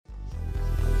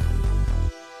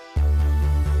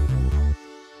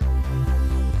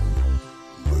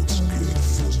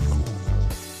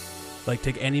Like,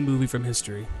 take any movie from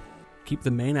history, keep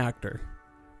the main actor,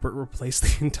 but replace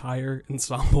the entire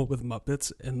ensemble with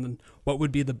Muppets, and then what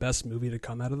would be the best movie to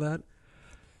come out of that?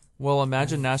 Well,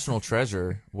 imagine National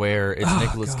Treasure, where it's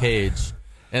Nicolas God. Cage,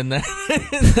 and then,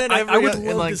 I would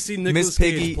love like, to see Nicolas Miss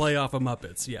Piggy Cage play off of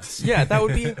Muppets, yes. Yeah, that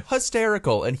would be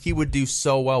hysterical, and he would do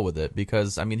so well with it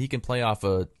because I mean he can play off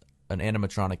an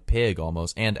animatronic pig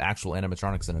almost, and actual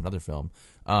animatronics in another film.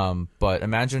 But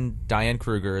imagine Diane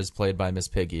Kruger is played by Miss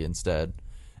Piggy instead,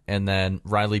 and then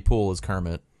Riley Poole is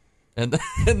Kermit, and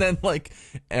then like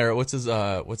what's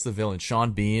the villain?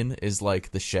 Sean Bean is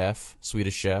like the chef,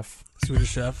 Swedish Chef. Swedish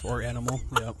Chef or Animal,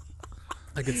 yeah.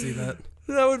 I could see that.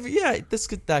 That would be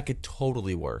that could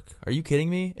totally work. Are you kidding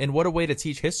me? And what a way to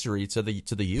teach history to the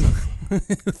youth.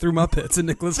 Through Muppets and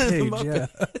Nicolas Through Cage,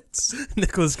 Muppets. yeah.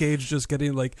 Nicolas Cage just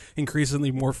getting like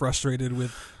increasingly more frustrated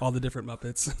with all the different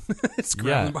Muppets. It's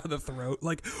grabbing him by the throat,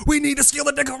 like, we need to steal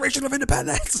the Declaration of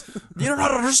Independence. You're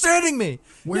not understanding me.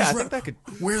 Where's I think that could.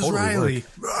 Where's totally Riley?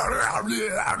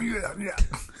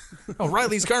 Oh,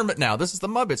 Riley's Kermit now. This is the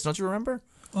Muppets. Don't you remember?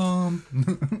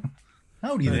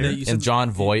 Howdy there. And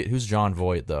John Voight. Who's John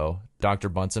Voight though? Dr.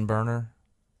 Bunsen Burner.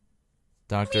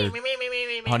 Dr.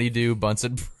 Honeydew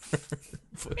Bunsen.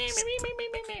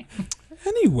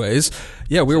 Anyways,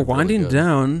 yeah, we're Really winding good.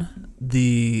 down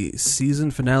the season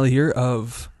finale here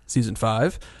of season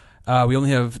 5. We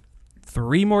only have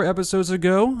 3 more episodes to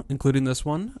go, including this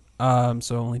one.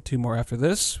 So only 2 more after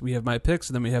this. We have my picks,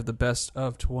 and then we have the best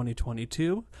of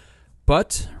 2022.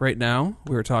 But right now,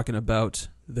 we were talking about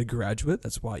The Graduate.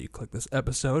 That's why you click this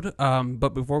episode. But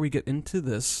before we get into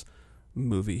this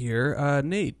movie here,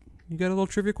 Nate, you got a little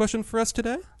trivia question for us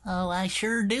today? Oh, I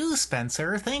sure do,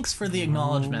 Spencer. Thanks for the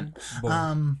acknowledgement.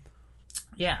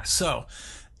 Yeah, so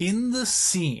in the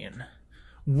scene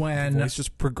when Voice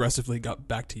just progressively got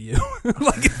back to you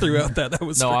like throughout that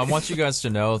was No, great. I want you guys to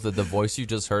know that the voice you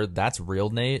just heard, that's real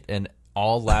Nate, and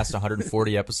all last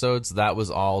 140 episodes, that was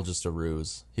all just a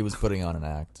ruse. He was putting on an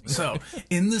act. So,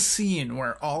 in the scene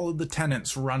where all of the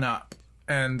tenants run up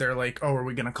and they're like, oh, are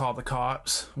we going to call the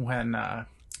cops? When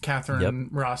Catherine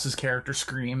Ross's character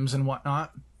screams and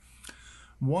whatnot.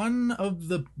 One of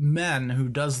the men who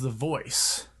does the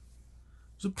voice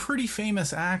was a pretty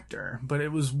famous actor, but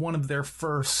it was one of their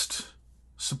first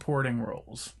supporting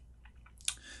roles.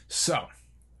 So,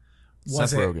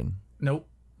 Seth Rogen. Nope.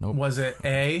 Was it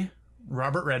A,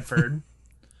 Robert Redford,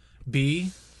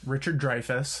 B, Richard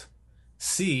Dreyfuss,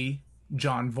 C,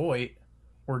 John Voight,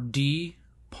 or D,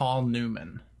 Paul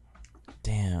Newman?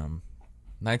 Damn.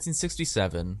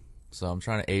 1967, so I'm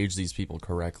trying to age these people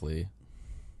correctly,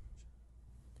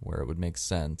 where it would make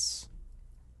sense.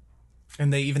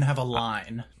 And they even have a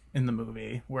line in the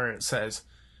movie where it says,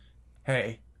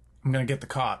 hey, I'm going to get the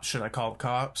cops. Should I call the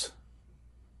cops?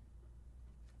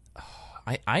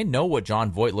 I know what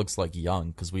John Voight looks like young,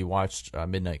 because we watched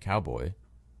Midnight Cowboy.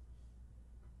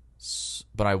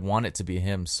 But I want it to be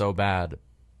him so bad.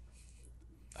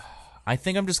 I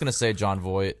think I'm just going to say John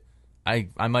Voight.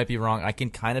 I might be wrong. I can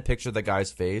kind of picture the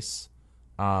guy's face.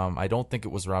 I don't think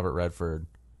it was Robert Redford.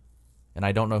 And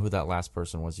I don't know who that last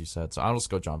person was you said, so I'll just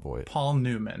go John Voight. Paul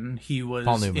Newman. He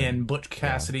was in Butch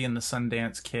Cassidy and the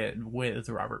Sundance Kid with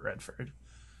Robert Redford.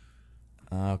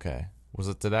 Okay.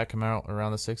 Did that come out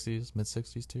around the 60s,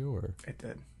 mid-60s too? Or It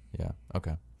did. Yeah,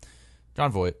 okay.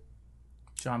 John Voight.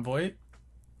 John Voight?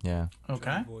 Yeah.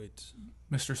 Okay. John Voight.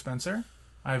 Mr. Spencer?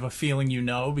 I have a feeling you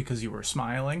know because you were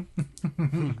smiling.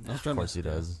 Of course he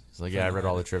does. He's like, yeah, I read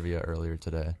all the trivia earlier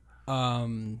today.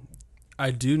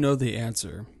 I do know the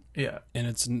answer. Yeah. And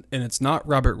it's not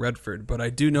Robert Redford, but I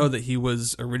do know that he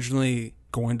was originally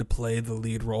going to play the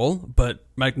lead role, but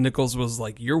Mike Nichols was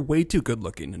like, you're way too good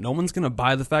looking. No one's going to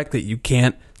buy the fact that you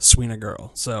can't swing a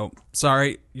girl. So,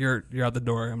 sorry, you're out the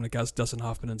door. I'm going to cast Dustin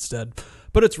Hoffman instead.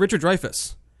 But it's Richard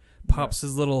Dreyfuss. Pops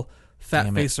his little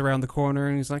fat face around the corner,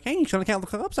 and he's like, hey, you trying to call the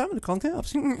cops? I'm going to call the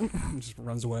cops. Just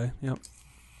runs away. Yep.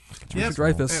 Yep.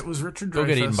 Dreyfuss. It was Richard Dreyfuss. Go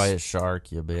get eaten by a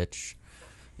shark, you bitch.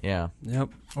 Yeah. Yep.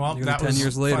 Well, Nearly that 10 was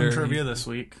years later, fun trivia this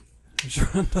week.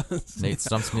 Sure does. Nate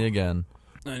stumps me again.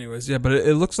 Anyways, yeah, but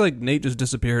it looks like Nate just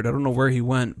disappeared. I don't know where he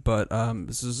went, but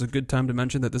this is a good time to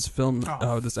mention that this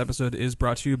this episode is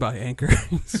brought to you by Anchor.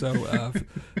 So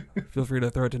feel free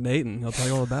to throw it to Nate, and he'll tell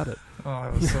you all about it. Oh, I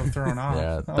was so thrown off.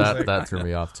 Yeah, that threw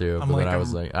me off too. But then I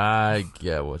was like, I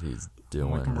get what he's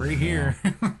doing. I'm right here.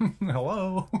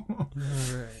 Hello. All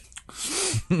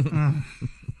right.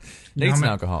 Nate's an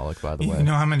alcoholic, by the way. You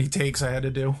know how many takes I had to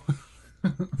do?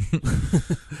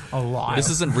 A lot. This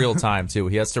isn't real time, too.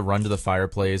 He has to run to the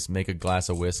fireplace, make a glass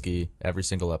of whiskey every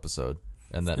single episode,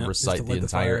 and then recite the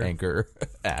entire Anchor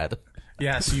ad.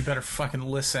 Yeah, so you better fucking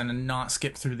listen and not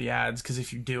skip through the ads, because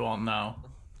if you do, I'll know.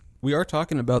 We are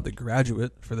talking about The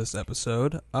Graduate for this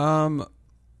episode.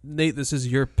 Nate, this is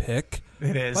your pick.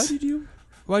 It is.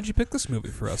 Why'd you pick this movie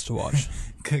for us to watch?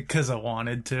 Because I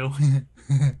wanted to.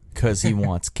 Because he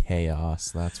wants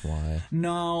chaos. That's why.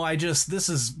 No, this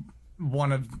is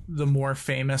one of the more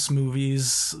famous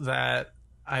movies that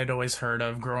I'd always heard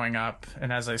of growing up.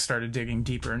 And as I started digging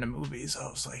deeper into movies, I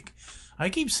was like, I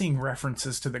keep seeing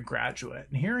references to The Graduate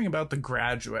and hearing about The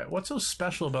Graduate. What's so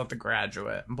special about The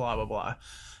Graduate? And blah, blah, blah.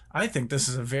 I think this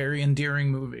is a very endearing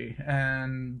movie.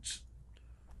 And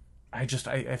I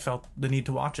felt the need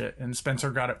to watch it. And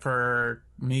Spencer got it for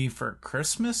me for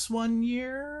Christmas one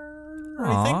year,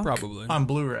 I think. Probably. On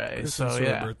Blu-ray. Christmas So, or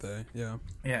yeah. birthday. Yeah.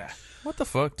 Yeah. What the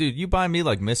fuck, dude? You buy me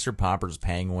like Mr. Popper's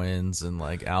Penguins and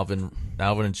like Alvin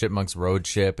and Chipmunk's Road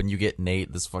Trip, and you get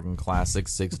Nate this fucking classic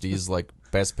 '60s like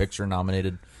Best Picture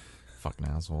nominated fucking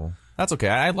asshole. That's okay.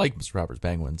 I like Mr. Popper's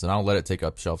Penguins, and I'll let it take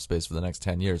up shelf space for the next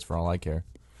 10 years for all I care.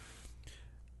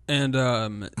 And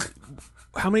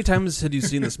how many times had you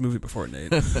seen this movie before,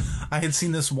 Nate? I had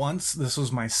seen this once. This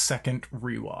was my second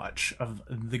rewatch of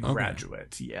The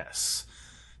Graduate. Yes.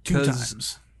 2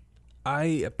 times. I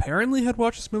apparently had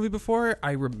watched this movie before.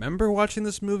 I remember watching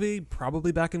this movie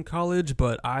probably back in college,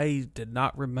 but I did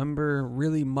not remember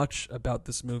really much about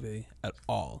this movie at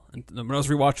all. And when I was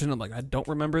rewatching it, I'm like, I don't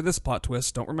remember this plot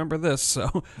twist, don't remember this.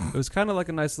 So it was kind of like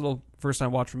a nice little first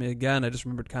time watch for me again. I just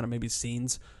remembered kind of maybe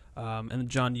scenes. And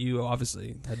John, you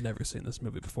obviously had never seen this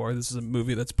movie before. This is a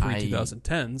movie that's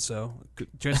pre-2010, so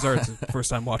chances are it's a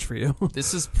first-time watch for you.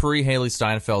 This is pre-Haley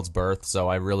Steinfeld's birth, so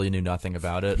I really knew nothing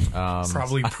about it.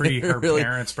 Probably pre her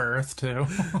parents' birth, too.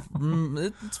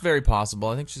 It's very possible.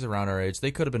 I think she's around our age.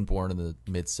 They could have been born in the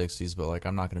mid-'60s, but like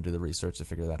I'm not going to do the research to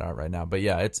figure that out right now. But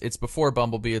yeah, it's before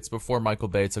Bumblebee. It's before Michael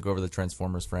Bay took over the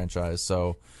Transformers franchise,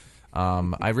 so...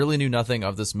 I really knew nothing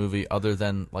of this movie other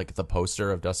than like the poster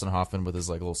of Dustin Hoffman with his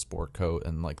like little sport coat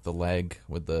and like the leg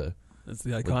with the it's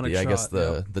the iconic shot, I guess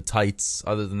yeah. the tights.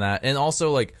 Other than that, and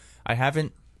also like I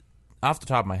haven't off the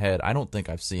top of my head, I don't think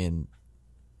I've seen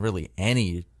really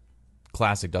any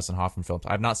classic Dustin Hoffman films.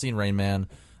 I've not seen Rain Man.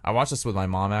 I watched this with my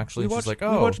mom actually. She's like,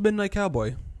 "Oh, we watched Midnight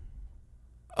Cowboy."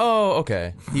 Oh,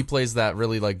 okay. He plays that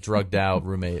really like drugged out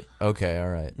roommate. Okay, all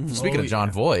right. Speaking of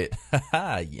John Voight,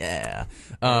 yeah.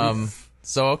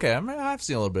 So okay, I've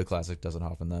seen a little bit of classic Dustin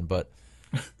Hoffman then, but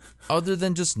other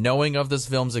than just knowing of this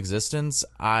film's existence,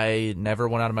 I never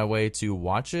went out of my way to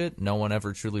watch it. No one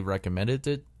ever truly recommended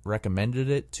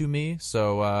it to me.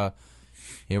 So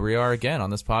here we are again on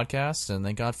this podcast, and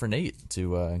thank God for Nate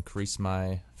to increase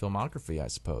my filmography, I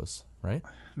suppose. Right?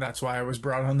 That's why I was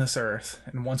brought on this earth.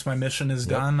 And once my mission is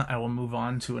done, I will move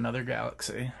on to another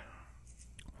galaxy.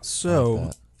 So,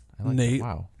 I like Nate. that.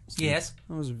 Wow. Yes.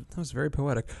 That was very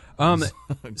poetic.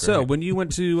 So, when you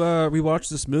went to rewatch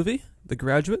this movie, The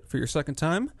Graduate, for your second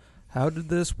time, how did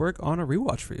this work on a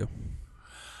rewatch for you?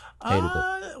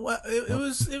 Hateable. Well,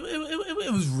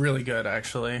 it was really good,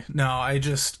 actually. No,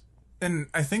 and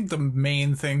I think the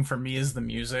main thing for me is the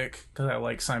music, because I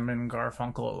like Simon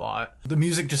Garfunkel a lot. The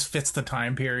music just fits the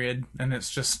time period, and it's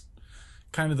just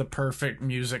kind of the perfect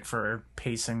music for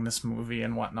pacing this movie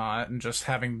and whatnot, and just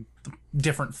having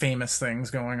different famous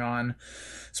things going on,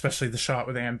 especially the shot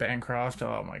with Anne Bancroft.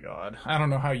 Oh my god. I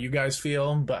don't know how you guys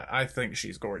feel, but I think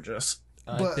she's gorgeous.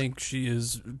 I think she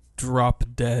is drop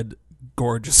dead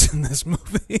gorgeous in this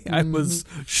movie. I was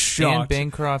shocked. Anne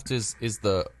Bancroft is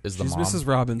the She's mom. Mrs.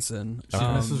 Robinson.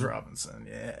 Mrs. Robinson,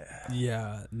 yeah.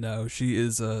 Yeah, no, she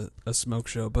is a smoke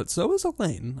show, but so is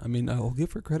Elaine. I mean, I'll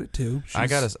give her credit too. I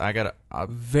gotta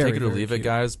very, take it or very leave it, cute.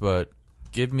 guys. But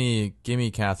give me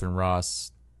Catherine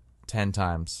Ross 10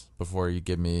 times before you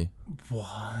give me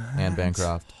Anne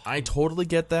Bancroft. I totally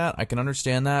get that. I can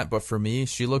understand that, but for me,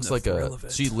 she looks Enough like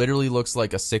relevant. she literally looks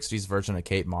like a 60s version of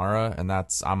Kate Mara, and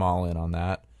I'm all in on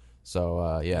that.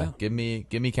 So yeah, give me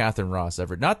Catherine Ross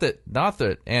not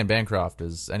that Anne Bancroft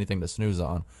is anything to snooze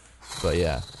on, but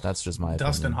yeah, that's just my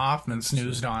Dustin opinion. Hoffman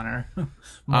snoozed on her.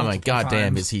 I'm like,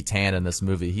 goddamn, times. is he tan in this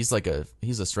movie? He's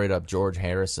a straight up George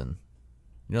Harrison.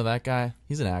 You know that guy?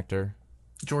 He's an actor.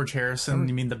 George Harrison,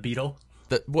 you mean the Beatle?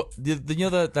 You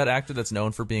know that actor that's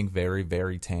known for being very,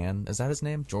 very tan? Is that his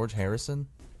name? George Harrison?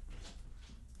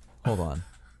 Hold on.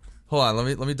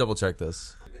 Let me double check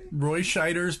this. Roy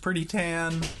Scheider's pretty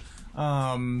tan.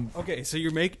 Okay, so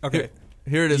you're making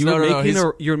Here it is.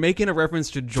 You're making a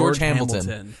reference to George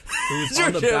Hamilton. Who's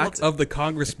on the back of the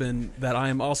congressman that I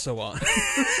am also on.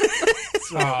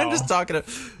 I'm just talking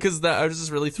because I was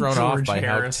just really thrown George off by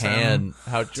Harrison.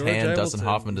 how tan Dustin Hamilton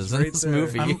Hoffman is is in right this there.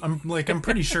 movie. I'm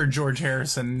pretty sure George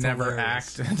Harrison never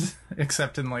hilarious. acted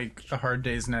except in like A Hard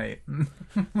Day's Night.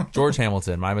 George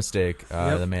Hamilton, my mistake.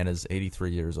 Yep. The man is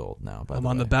 83 years old now. I'm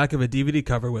on the back of a DVD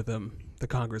cover with him, the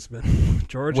congressman,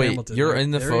 George Wait, Hamilton. you're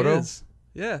in the There photo? he is.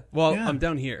 Yeah. Well, Yeah. I'm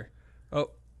down here.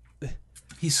 Oh,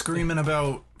 He's screaming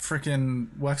about freaking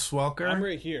Wes Welker. I'm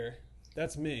right here.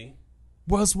 That's me.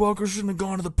 Wes Welker shouldn't have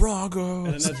gone to the And then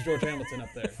Broncos. that's George Hamilton up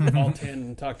there, all tan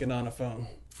and talking on a phone.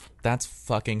 That's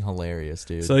fucking hilarious,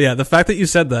 dude. So yeah, the fact that you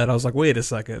said that, I was like, wait a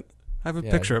second. I have a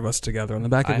Yeah. picture of us together on the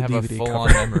back I of have the a DVD full-on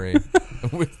cover. memory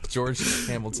with George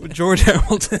Hamilton. George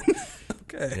Hamilton.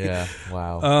 Okay. Yeah,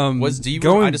 wow. Do you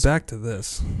going I just, back to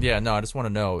this? Yeah, no, I just want to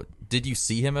know, did you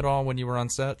see him at all when you were on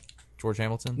set, George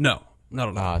Hamilton? No, not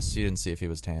at all. So you didn't see if he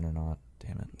was tan or not.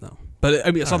 Damn it. No, but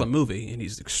I mean, I saw the movie, and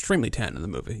he's extremely tan in the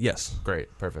movie. Yes.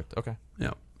 Great, perfect. Okay.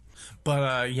 Yeah.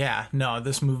 But yeah, no,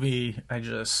 this movie I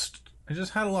just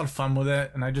had a lot of fun with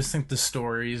it, and I just think the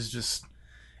story is just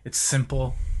it's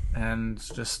simple and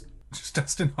just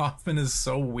Dustin Hoffman is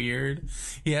so weird.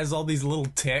 He has all these little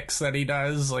tics that he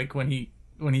does, like when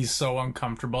he's so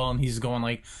uncomfortable and he's going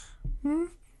like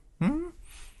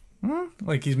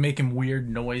like he's making weird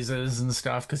noises and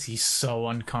stuff because he's so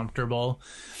uncomfortable.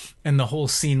 And the whole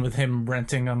scene with him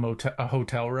renting a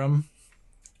hotel room,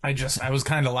 I was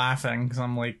kind of laughing because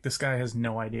I'm like, this guy has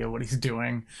no idea what he's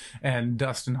doing. And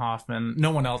Dustin Hoffman, no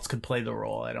one else could play the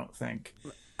role, I don't think.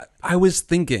 I was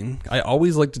thinking, I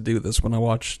always like to do this when I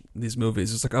watch these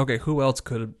movies. It's like, okay, who else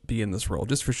could be in this role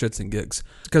just for shits and gigs?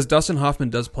 Because Dustin Hoffman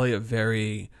does play a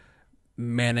very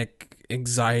manic,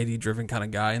 anxiety-driven kind of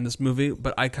guy in this movie,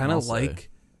 but I kind I'll of say. like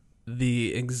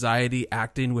the anxiety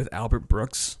acting with Albert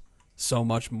Brooks so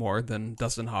much more than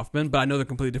Dustin Hoffman. But I know they're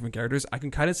completely different characters. I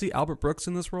can kind of see Albert Brooks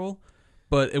in this role,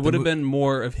 but it would have been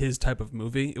more of his type of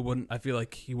movie. It wouldn't. I feel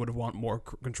like he would have want more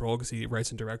control because he writes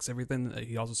and directs everything that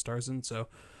he also stars in. So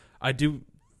I do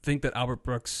think that Albert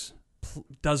Brooks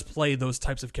does play those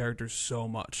types of characters so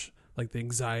much, like the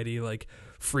anxiety, like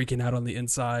freaking out on the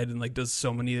inside, and like does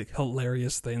so many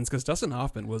hilarious things. Because Dustin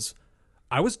Hoffman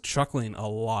I was chuckling a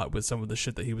lot with some of the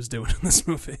shit that he was doing in this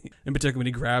movie. In particular, when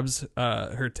he grabs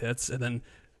her tits and then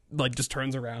like just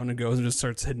turns around and goes and just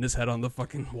starts hitting his head on the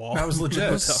fucking wall. That was legit.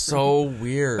 That was so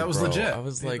weird. That was bro. legit. I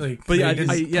was like But yeah, they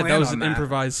didn't that plan was on an that.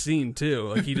 improvised scene too.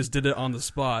 Like he just did it on the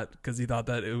spot because he thought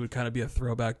that it would kind of be a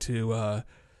throwback to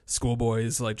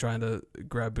schoolboys like trying to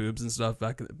grab boobs and stuff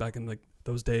back in like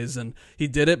those days. And he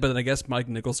did it, but then I guess Mike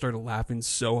Nichols started laughing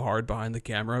so hard behind the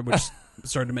camera, which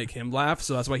started to make him laugh.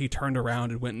 So that's why he turned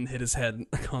around and went and hit his head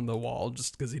on the wall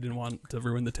just because he didn't want to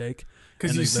ruin the take.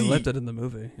 Because And you they see, left it in the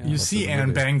movie. Yeah. you see the Anne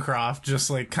movies. Bancroft just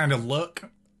like kind of look,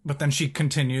 but then she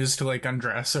continues to like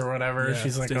undress or whatever. Yeah,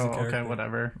 She's like, stays in oh, okay, character.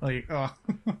 whatever. Like, oh,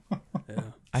 Yeah.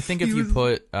 I think if He you was-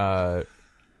 put oh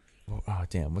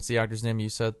damn, what's the actor's name you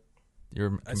said?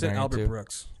 You're I said comparing it Albert to?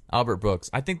 Brooks. Albert Brooks.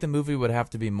 I think the movie would have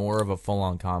to be more of a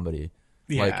full-on comedy.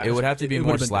 yeah. Like it would have to be it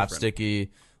more would've been different. slapsticky.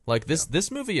 Like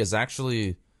this movie is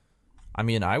actually, I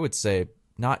mean, I would say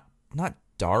not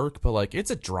dark, but like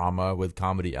it's a drama with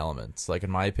comedy elements. Like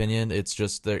in my opinion, it's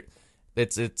just that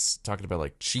it's talking about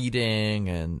like cheating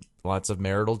and lots of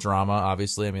marital drama.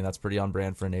 Obviously, I mean that's pretty on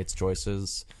brand for Nate's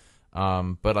choices.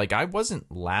 But like I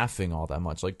wasn't laughing all that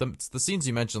much. Like the scenes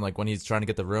you mentioned, like when he's trying to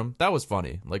get the room, that was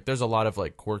funny. Like there's a lot of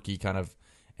like quirky kind of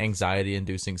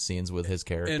anxiety-inducing scenes with his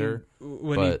character. And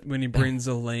but- when he brings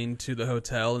Elaine to the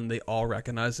hotel and they all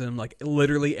recognize him, like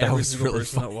literally every was single really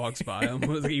person that walks by him,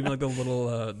 like, even like the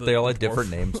little They all had dwarf.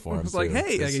 different names for him. It was like, too,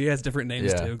 hey, 'cause- like, he has different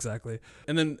names Yeah. too, exactly.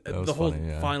 And then was the whole funny,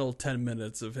 yeah. final 10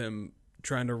 minutes of him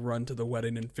trying to run to the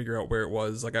wedding and figure out where it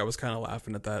was, like I was kind of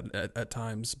laughing at that at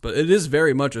times. But it is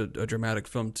very much a dramatic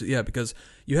film too, yeah, because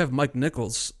you have Mike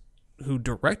Nichols who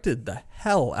directed the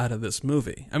hell out of this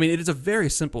movie. I mean, it is a very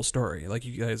simple story, like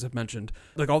you guys have mentioned.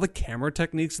 Like all the camera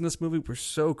techniques in this movie were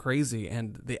so crazy,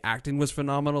 and the acting was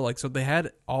phenomenal. Like so, they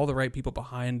had all the right people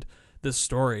behind this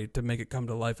story to make it come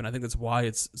to life, and I think that's why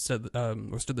it's stood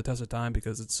the test of time,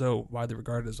 because it's so widely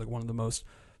regarded as like one of the most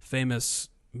famous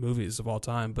movies of all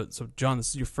time. But so, John, this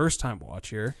is your first time watch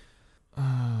here.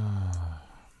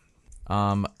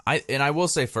 I will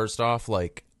say first off,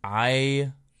 like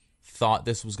I thought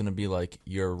this was gonna be like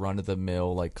your run of the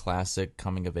mill like classic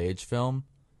coming of age film.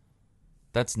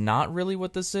 That's not really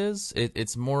what this is.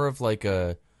 It's more of like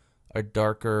a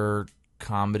darker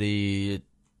comedy,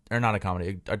 or not a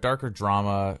comedy, a darker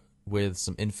drama with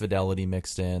some infidelity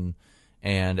mixed in,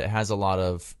 and it has a lot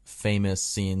of famous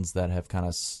scenes that have kind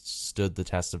of stood the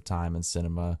test of time in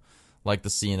cinema, like the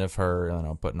scene of her,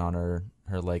 putting on her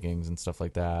her leggings and stuff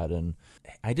like that. And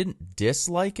I didn't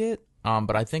dislike it,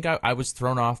 but I think I was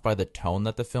thrown off by the tone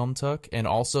that the film took and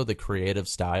also the creative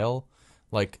style.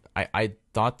 Like I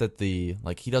thought that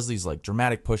he does these like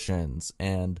dramatic push-ins,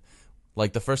 and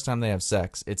like the first time they have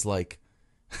sex, it's like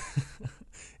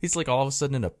he's like all of a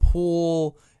sudden in a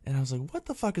pool, and I was like, what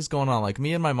the fuck is going on? Like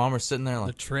me and my mom are sitting there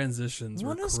like, the transitions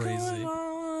were crazy. What is going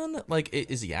on? Like,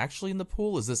 is he actually in the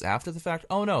pool? Is this after the fact?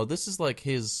 Oh no, this is like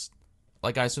his,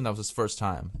 like I assume that was his first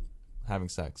time having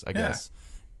sex, I guess.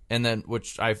 And then,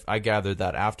 which I gathered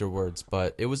that afterwards,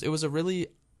 but it was a really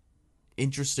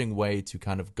interesting way to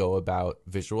kind of go about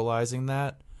visualizing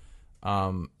that.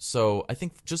 So I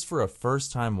think just for a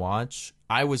first time watch,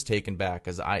 I was taken back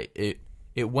as it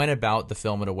went about the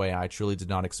film in a way I truly did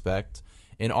not expect.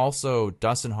 And also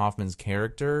Dustin Hoffman's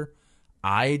character,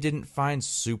 I didn't find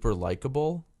super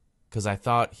likable because I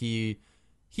thought he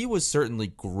was certainly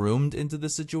groomed into the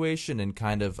situation and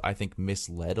kind of, I think,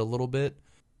 misled a little bit.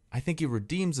 I think he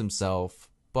redeems himself,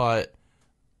 but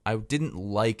I didn't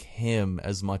like him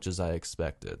as much as I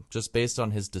expected, just based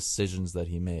on his decisions that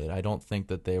he made. I don't think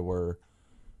that they were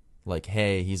like,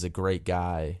 hey, he's a great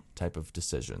guy type of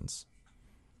decisions.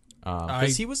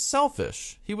 Because he was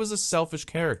selfish. He was a selfish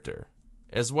character,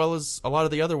 as well as a lot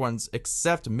of the other ones,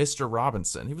 except Mr.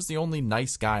 Robinson. He was the only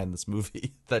nice guy in this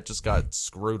movie that just got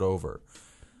screwed over.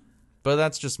 But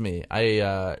that's just me.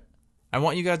 I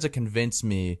want you guys to convince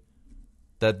me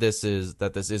that this is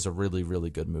a really,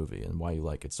 really good movie and why you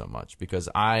like it so much, because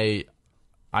I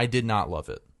did not love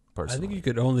it personally. I think you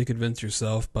could only convince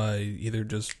yourself by either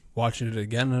just watching it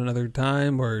again another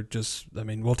time or just, I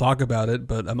mean, we'll talk about it,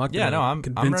 but I'm not going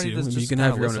to convince you. You can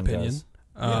have your own opinion.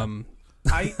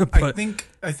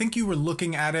 I think you were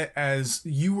looking at it as,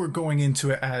 you were going into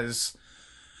it as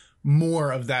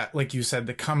more of that, like you said,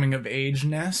 the coming of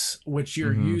age-ness, which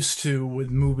you're used to with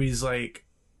movies like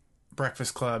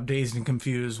Breakfast Club, Dazed and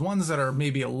Confused, ones that are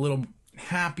maybe a little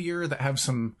happier, that have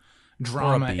some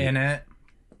drama in it.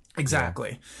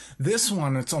 Exactly. Yeah. This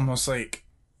one, it's almost like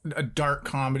a dark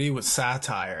comedy with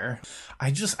satire.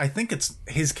 I think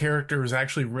his character is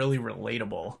actually really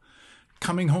relatable.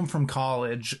 Coming home from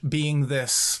college, being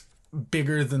this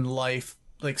bigger than life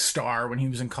like star when he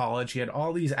was in college, he had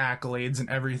all these accolades and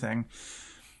everything.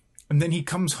 And then he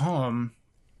comes home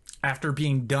after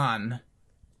being done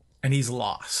and he's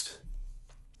lost.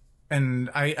 And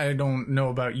I don't know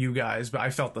about you guys, but I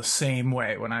felt the same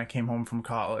way when I came home from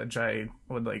college. I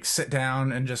would like sit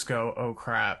down and just go, oh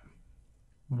crap,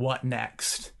 what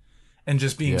next? And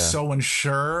just being so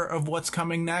unsure of what's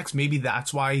coming next. Maybe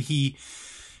that's why he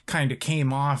kind of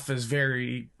came off as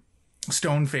very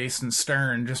stone-faced and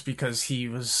stern, just because he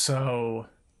was so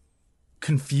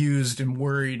confused and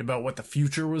worried about what the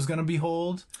future was going to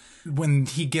behold. When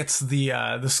he gets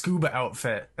the scuba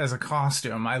outfit as a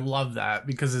costume, I love that,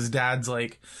 because his dad's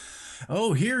like,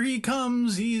 oh, here he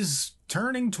comes, he's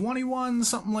turning 21,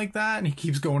 something like that, and he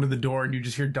keeps going to the door, and you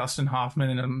just hear Dustin Hoffman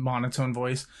in a monotone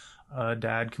voice,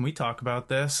 Dad, can we talk about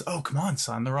this? Oh, come on,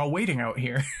 son, they're all waiting out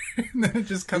here. And then it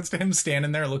just cuts to him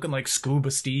standing there looking like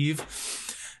Scuba Steve.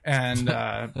 And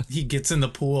he gets in the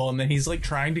pool, and then he's like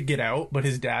trying to get out, but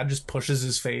his dad just pushes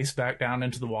his face back down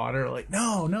into the water, like,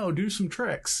 no, do some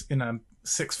tricks in a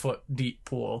 6-foot deep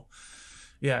pool.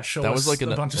 Yeah, show us like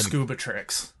a bunch of scuba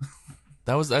tricks.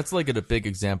 That's like a big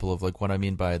example of like what I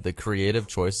mean by the creative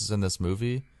choices in this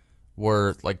movie,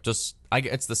 were like just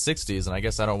it's the 60s, and I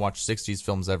guess I don't watch 60s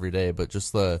films every day, but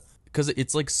just because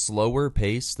it's like slower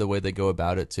paced, the way they go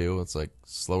about it too. It's like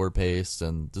slower paced,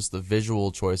 and just the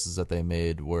visual choices that they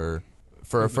made were,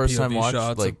 for a first time watch,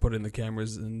 shots, like putting the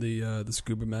cameras in the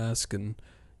scuba mask and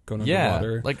going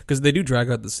underwater. Like, because they do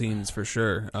drag out the scenes for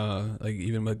sure. Like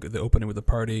even like the opening with the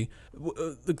party.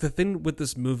 Like the thing with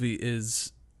this movie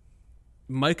is,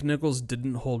 Mike Nichols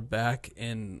didn't hold back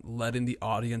in letting the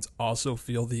audience also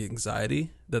feel the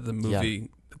anxiety that the movie,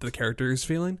 the character is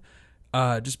feeling.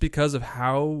 Just because of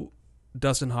how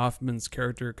Dustin Hoffman's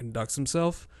character conducts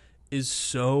himself is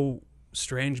so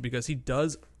strange, because he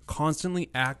does constantly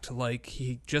act like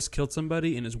he just killed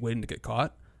somebody and is waiting to get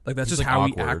caught. Like that's just how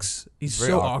awkward. He acts. He's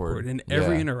so awkward in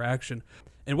every interaction.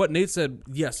 And what Nate said,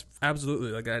 yes,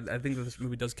 absolutely. Like I think that this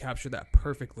movie does capture that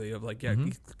perfectly. Of like,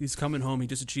 he's coming home. He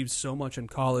just achieved so much in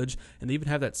college, and they even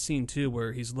have that scene too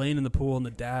where he's laying in the pool and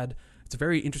the dad. It's a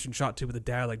very interesting shot too, with the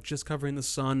dad like just covering the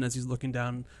sun as he's looking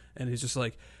down, and he's just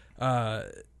like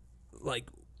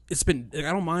it's been. Like,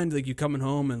 I don't mind like you coming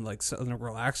home and like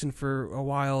relaxing for a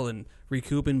while and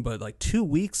recouping, but like 2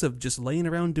 weeks of just laying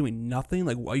around doing nothing.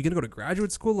 Like, are you gonna go to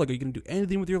graduate school? Like, are you gonna do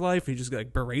anything with your life? And he just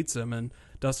like berates him, and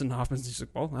Dustin Hoffman's just like,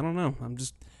 well, I don't know. I'm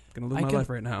just gonna live my life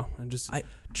right now and just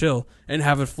chill and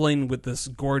have a fling with this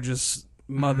gorgeous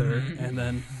mother, and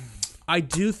then I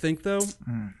do think though,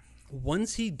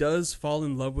 once he does fall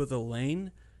in love with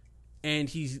Elaine, and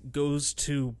he goes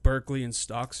to Berkeley and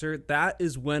stalks her, that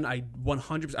is when I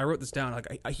 100%. I wrote this down.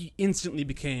 Like he instantly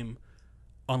became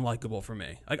unlikable for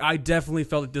me. Like I definitely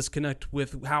felt a disconnect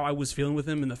with how I was feeling with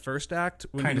him in the first act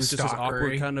when he was just this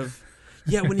awkward kind of.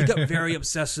 Yeah, when he got very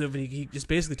obsessive and he just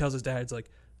basically tells his dad, it's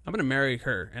like, I'm going to marry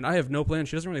her, and I have no plan.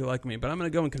 She doesn't really like me, but I'm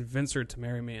going to go and convince her to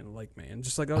marry me and like me. And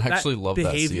just like, I actually love that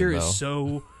behavior scene, is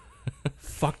so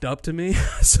fucked up to me.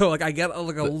 So like, I get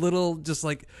like a little, just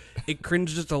like, it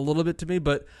cringed just a little bit to me.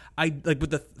 But I like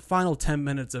with the final 10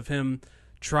 minutes of him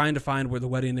trying to find where the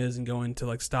wedding is and going to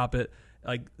like stop it,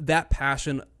 like that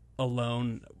passion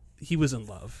alone. He was in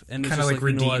love, and kind of like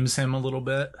redeems him a little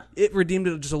bit. It redeemed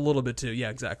it just a little bit too. Yeah,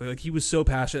 exactly. Like he was so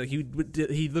passionate. Like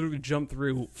he literally jumped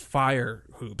through fire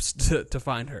hoops to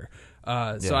find her.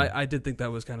 So I did think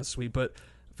that was kind of sweet. But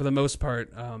for the most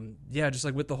part, just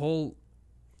like with the whole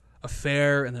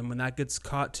affair, and then when that gets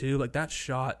caught too, like that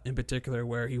shot in particular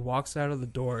where he walks out of the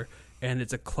door and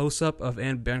it's a close up of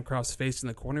Anne Bancroft's face in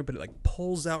the corner, but it like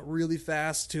pulls out really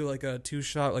fast to like a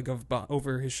 2-shot like of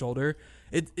over his shoulder.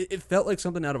 It felt like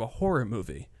something out of a horror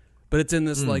movie, but it's in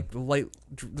this like light.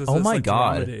 Oh my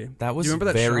god, dramedy. that was Do you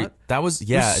remember that very. shot? That was It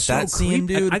yeah. was so that scene,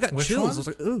 creepy. dude. I got Which chills. one? I was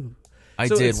like, ooh. I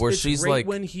So did. Where it's she's right like,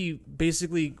 when he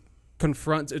basically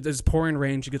confronts. It's pouring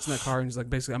rain. She gets in that car and he's like,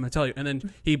 basically, I'm gonna tell you. And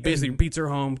then he basically beats her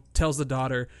home, tells the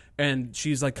daughter, and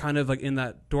she's like, kind of like in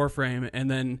that door frame, and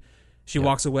then. She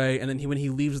walks away, and then when he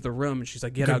leaves the room, and she's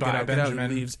like, get out,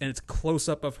 and he leaves, and it's close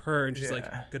up of her, and she's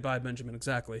like, goodbye, Benjamin,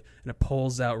 exactly. And it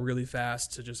pulls out really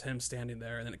fast to just him standing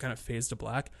there, and then it kind of fades to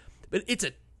black. But it's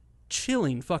a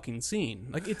chilling fucking scene.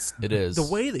 Like it is. The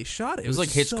way they shot it. It was like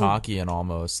Hitchcockian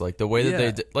almost. Like the way that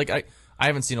they did, like I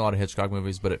haven't seen a lot of Hitchcock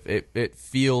movies, but it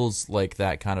feels like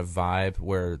that kind of vibe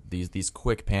where these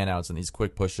quick pan outs and these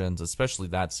quick push-ins, especially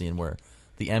that scene where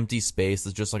the empty space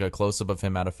is just like a close-up of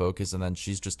him out of focus, and then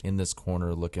she's just in this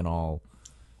corner looking all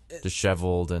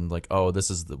disheveled and like, oh, this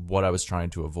is what I was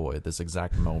trying to avoid, this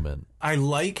exact moment. I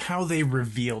like how they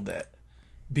revealed it,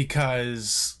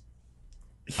 because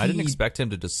I didn't expect him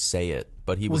to just say it,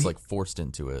 but he was like forced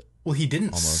into it. Well, he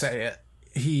didn't say it.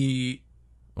 She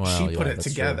put it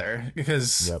together true.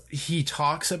 Because he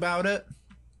talks about it,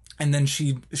 and then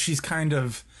she's kind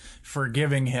of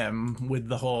forgiving him with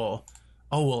the whole,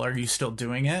 oh, well, are you still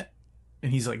doing it?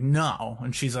 And he's like, no.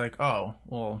 And she's like, oh,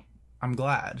 well, I'm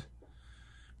glad.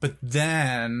 But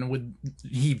then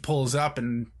he pulls up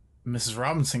and Mrs.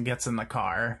 Robinson gets in the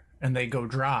car and they go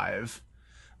drive.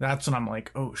 That's when I'm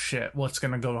like, oh, shit, what's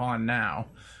going to go on now?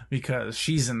 Because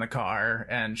she's in the car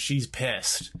and she's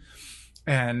pissed.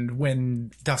 And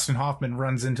when Dustin Hoffman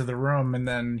runs into the room and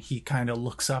then he kind of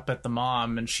looks up at the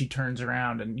mom and she turns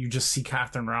around and you just see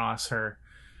Catherine Ross, her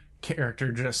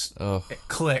character, just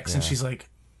clicks and she's like,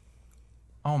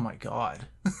 oh my god.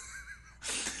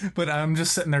 But I'm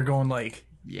just sitting there going like,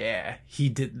 yeah, he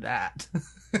did that.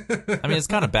 I mean, it's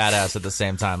kind of badass at the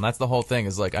same time. That's the whole thing,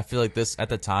 is like, I feel like this at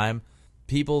the time,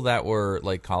 people that were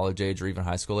like college age or even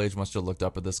high school age must have looked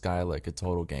up at this guy like a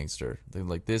total gangster. They're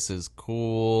like, this is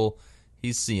cool,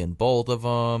 he's seeing both of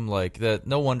them, like that.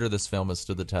 No wonder this film has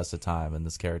stood the test of time and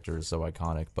this character is so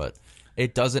iconic, but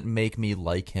it doesn't make me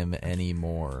like him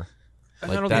anymore.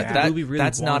 Like, I don't think the movie really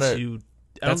that's wants not a, you.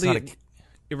 I don't think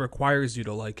it requires you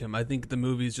to like him. I think the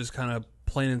movie's just kind of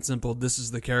plain and simple. This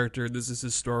is the character, this is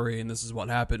his story, and this is what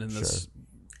happened in this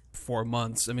 4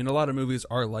 months. I mean, a lot of movies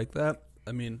are like that.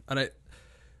 I mean, and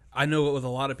I know with a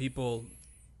lot of people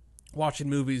watching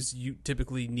movies, you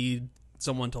typically need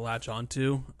someone to latch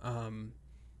onto.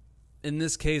 In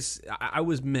this case, I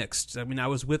was mixed. I mean, I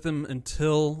was with him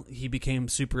until he became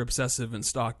super obsessive and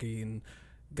stocky and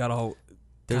got all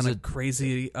kind of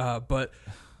crazy. But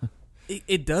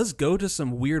it does go to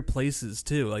some weird places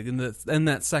too, like in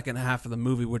that second half of the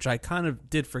movie, which I kind of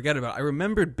did forget about. I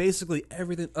remembered basically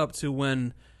everything up to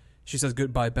when she says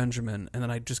goodbye, Benjamin, and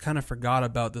then I just kind of forgot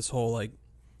about this whole like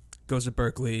goes to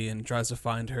Berkeley and tries to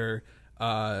find her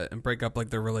and break up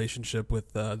like their relationship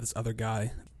with this other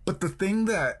guy. But the thing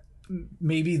that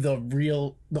maybe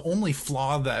the only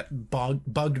flaw that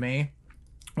bugged me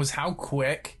was how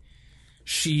quick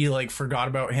she like forgot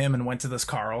about him and went to this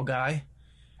Carl guy.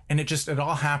 And it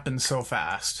all happened so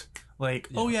fast. Like,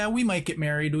 oh yeah, we might get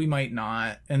married, we might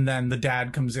not. And then the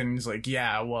dad comes in and he's like,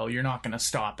 yeah, well, you're not going to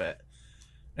stop it.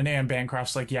 And Anne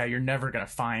Bancroft's like, yeah, you're never going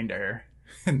to find her.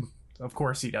 And of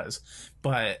course he does.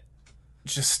 But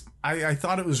just, I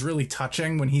thought it was really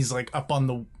touching when he's like up on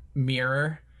the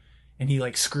mirror and he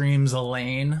like screams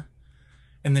Elaine.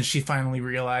 And then she finally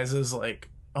realizes like,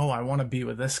 oh, I want to be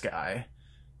with this guy.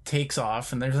 takes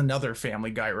off, and there's another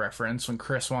Family Guy reference when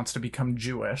Chris wants to become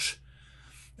Jewish,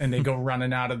 and they go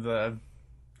running out of the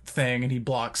thing, and he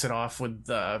blocks it off with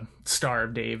the Star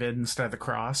of David instead of the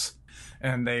cross,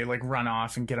 and they like run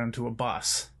off and get onto a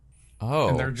bus. Oh,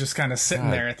 And they're just kind of sitting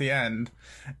God. there at the end.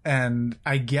 And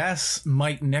I guess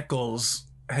Mike Nichols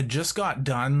had just got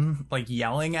done like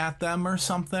yelling at them or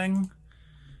something.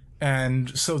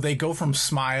 And so they go from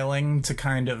smiling to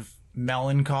kind of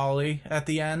melancholy at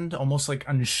the end, almost like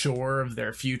unsure of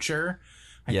their future.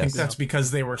 I think Yes. that's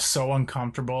because they were so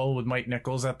uncomfortable with Mike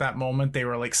Nichols at that moment. They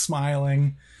were like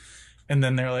smiling. And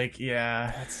then they're like,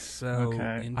 yeah. So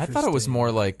Okay. I thought it was interesting.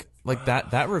 more like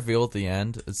that reveal at the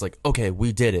end. It's like, okay,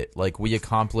 we did it. Like, we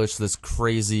accomplished this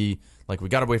crazy. Like, we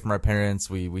got away from our parents.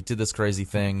 We did this crazy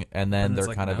thing, and then And it's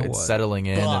they're like, kind of now it's what? settling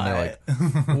in, and they're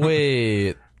like, But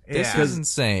wait, this Yeah. is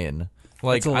insane.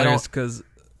 Like, It's I hilarious don't. because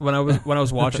when I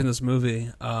was watching this movie,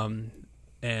 and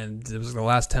it was the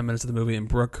last 10 minutes of the movie, and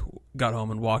Brooke got home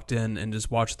and walked in and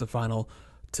just watched the final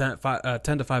 10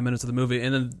 to 5 minutes of the movie,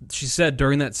 and then she said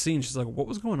during that scene, she's like, "What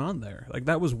was going on there? Like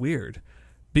that was weird."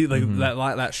 Be like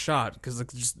that shot, because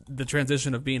like just the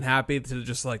transition of being happy to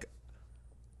just like,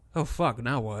 oh fuck,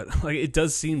 now what? Like it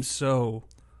does seem so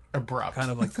abrupt.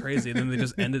 kind of like crazy, and then they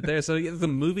just end it there. So yeah, the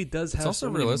movie does have It's also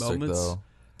so many realistic, moments. though.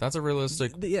 That's a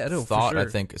realistic Yeah, no, for thought, I sure.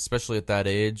 think, especially at that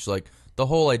age. Like, the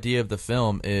whole idea of the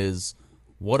film is,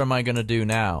 what am I going to do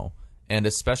now? And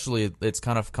especially, it's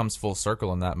kind of comes full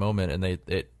circle in that moment, and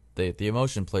the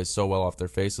emotion plays so well off their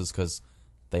faces because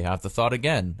they have the thought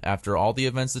again. After all the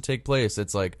events that take place,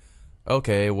 it's like,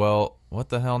 okay, well, what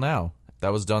the hell now?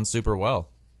 That was done super well.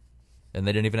 And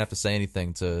they didn't even have to say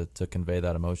anything to convey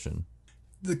that emotion.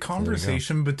 The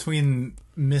conversation between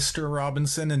Mr.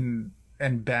 Robinson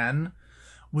and Ben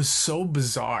was so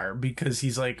bizarre because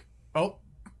he's like, "Oh,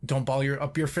 don't ball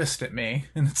up your fist at me,"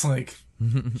 and it's like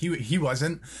he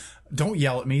wasn't. Don't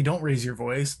yell at me. Don't raise your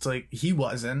voice. It's like he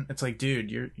wasn't. It's like,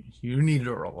 dude, you need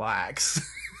to relax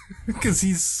because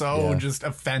he's so Yeah. just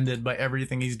offended by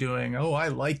everything he's doing. Oh, I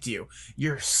liked you.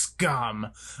 You're scum.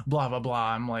 Blah blah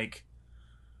blah. I'm like,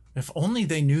 if only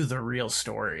they knew the real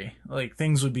story, like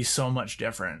things would be so much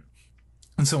different.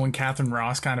 And so when Catherine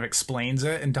Ross kind of explains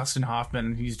it, and Dustin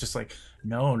Hoffman, he's just like,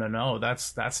 no,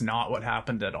 that's not what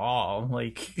happened at all.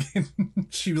 Like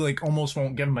she like almost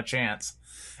won't give him a chance,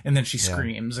 and then she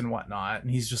screams and whatnot,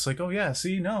 and he's just like, oh yeah,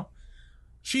 see, no,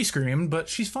 she screamed, but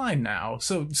she's fine now.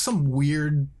 So some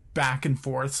weird back and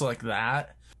forths like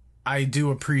that. I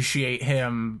do appreciate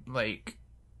him, like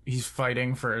he's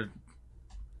fighting for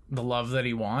the love that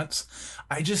he wants.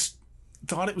 I just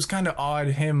thought it was kind of odd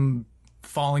him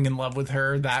falling in love with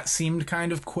her. That seemed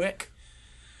kind of quick,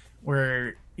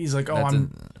 where he's like, oh,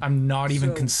 I'm not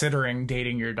even considering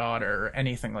dating your daughter or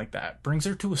anything like that. Brings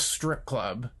her to a strip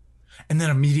club and then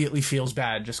immediately feels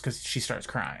bad just because she starts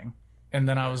crying. And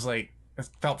then I was like, it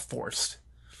felt forced.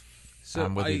 So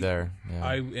I'm with you there. Yeah,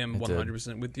 I am it did.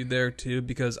 100% with you there too,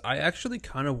 because I actually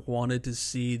kind of wanted to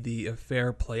see the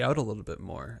affair play out a little bit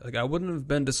more. Like I wouldn't have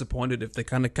been disappointed if they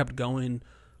kind of kept going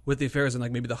with the affairs, and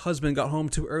like maybe the husband got home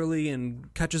too early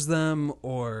and catches them,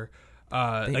 or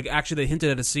like actually they hinted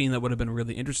at a scene that would have been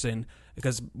really interesting,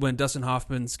 because when Dustin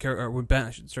Hoffman's character, or when Ben,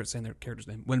 I should start saying their character's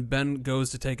name, when Ben goes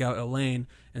to take out Elaine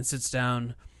and sits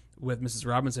down with Mrs.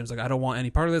 Robinson, it's like, I don't want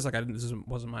any part of this. Like, this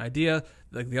wasn't my idea.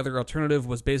 Like, the other alternative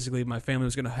was basically my family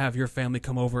was going to have your family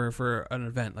come over for an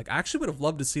event. Like, I actually would have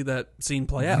loved to see that scene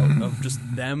play out of just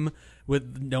them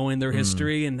with knowing their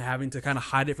history and having to kind of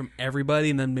hide it from everybody,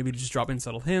 and then maybe just dropping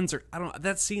subtle hints, or I don't know.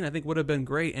 That scene I think would have been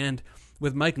great. And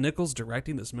with Mike Nichols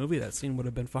directing this movie, that scene would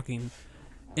have been fucking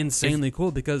insanely cool,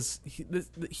 because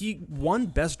he won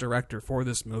Best Director for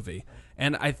this movie.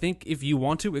 And I think if you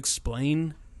want to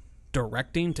explain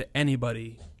directing to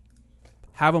anybody,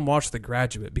 have them watch The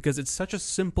Graduate, because it's such a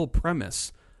simple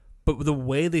premise, but the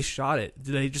way they shot it,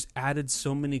 they just added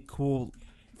so many cool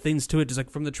things to it, just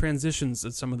like from the transitions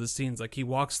of some of the scenes. Like he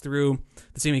walks through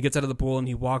the scene, he gets out of the pool and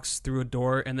he walks through a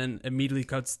door, and then immediately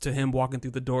cuts to him walking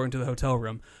through the door into the hotel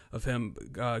room of him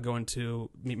going to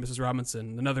meet Mrs.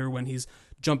 Robinson. Another when he's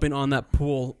jumping on that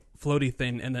pool floaty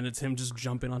thing, and then it's him just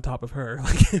jumping on top of her.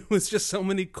 Like it was just so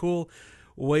many cool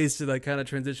ways to like kind of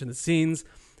transition the scenes,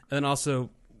 and then also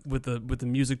with the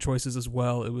music choices as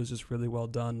well, it was just really well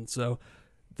done. So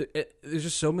there's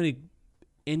just so many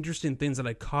interesting things that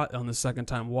I caught on the second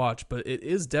time watch, but it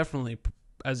is definitely,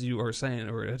 as you are saying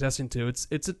or attesting to,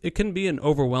 it can be an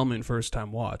overwhelming first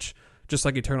time watch, just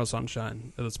like Eternal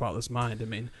Sunshine of the Spotless Mind. I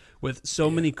mean, with so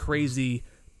many crazy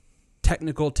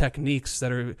technical techniques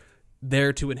that are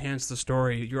there to enhance the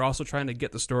story, you're also trying to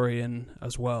get the story in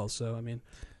as well. So I mean,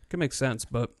 it can make sense,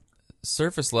 but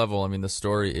surface level, I mean, the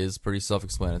story is pretty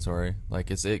self-explanatory. Like,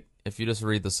 if you just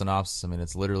read the synopsis, I mean,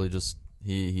 it's literally just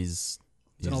he's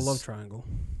in a love triangle.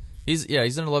 He's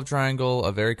in a love triangle,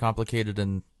 a very complicated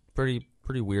and pretty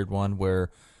weird one where,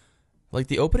 like,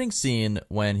 the opening scene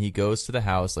when he goes to the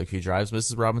house, like, he drives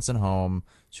Mrs. Robinson home,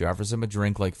 she offers him a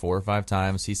drink like 4 or 5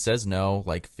 times, he says no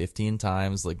like 15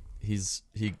 times, like,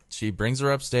 she brings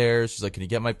her upstairs, she's like, can you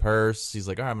get my purse? He's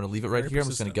like, all right, I'm gonna leave it right here, I'm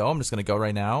just gonna go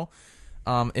right now.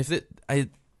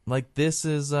 This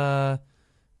is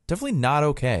definitely not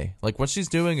okay. Like, what she's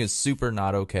doing is super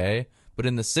not okay, but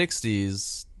in the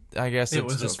 60s, I guess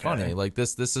it's just okay. Funny. Like,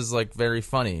 this is like very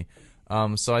funny.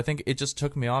 So I think it just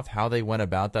took me off how they went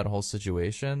about that whole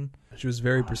situation. She was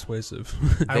very persuasive.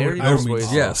 Very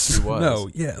persuasive. Yes. She was. No.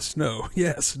 Yes. No.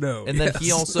 Yes. No. And then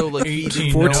he also, like,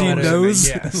 14 no's.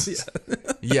 Yes.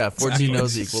 Yeah, 14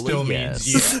 no's equally Still yes.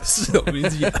 means yes. Still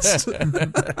means yes.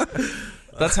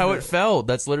 That's how it felt.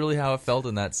 That's literally how it felt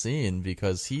in that scene,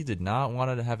 because he did not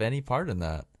want to have any part in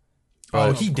that.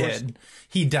 Oh, he did.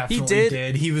 He definitely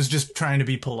did. He was just trying to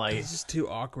be polite. It's just too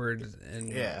awkward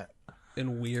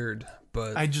and weird.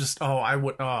 But I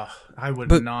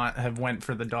would not have went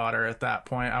for the daughter at that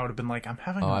point. I would have been like, I'm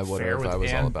having an affair with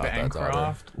Anne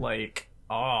Bancroft. Like,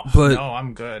 no,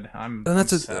 I'm good.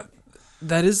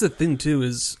 That is the thing too,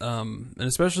 is and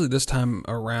especially this time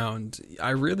around, I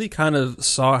really kind of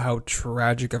saw how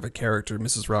tragic of a character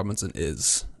Mrs. Robinson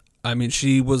is. I mean,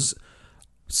 she was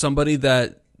somebody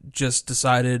that just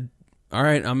decided, all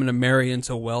right, I'm going to marry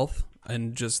into wealth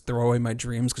and just throw away my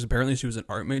dreams, because apparently she was an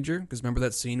art major. Because remember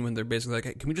that scene when they're basically like,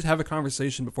 hey, can we just have a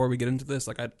conversation before we get into this?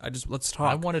 Like, let's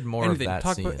talk. I wanted more of that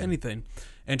talk scene. about anything.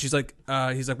 And she's like,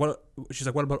 what? She's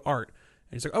like, what about art?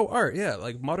 And he's like, oh, art, yeah,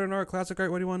 like modern art, classic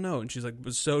art, what do you want to know? And she's like,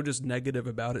 was so just negative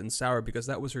about it and sour, because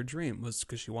that was her dream, was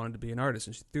because she wanted to be an artist.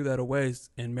 And she threw that away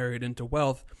and married into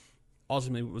wealth.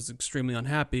 Ultimately was extremely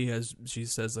unhappy, as she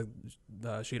says, like,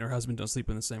 she and her husband don't sleep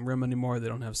in the same room anymore. They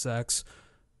don't have sex.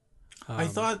 I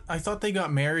thought they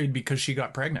got married because she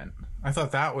got pregnant. I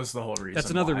thought that was the whole reason.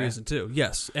 That's another reason too.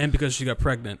 Yes, and because she got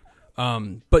pregnant.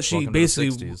 But she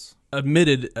basically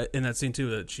admitted in that scene too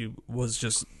that she was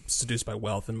just seduced by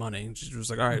wealth and money. She was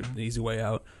like, all right, the easy way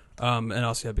out. And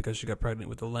also because she got pregnant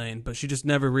with Elaine, but she just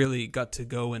never really got to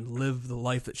go and live the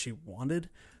life that she wanted.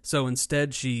 So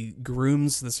instead, she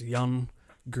grooms this young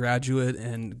graduate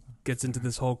and gets into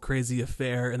this whole crazy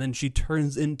affair, and then she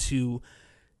turns into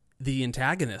the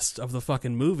antagonist of the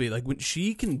fucking movie. Like, when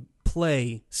she can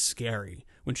play scary,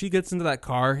 when she gets into that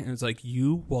car and it's like,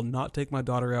 you will not take my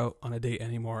daughter out on a date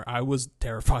anymore, I was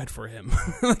terrified for him.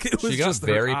 Like, it was she got just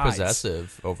very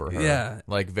possessive over her. Yeah,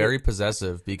 like very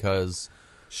possessive, because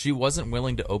she wasn't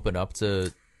willing to open up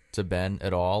to Ben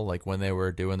at all. Like, when they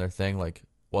were doing their thing, like,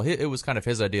 well, it was kind of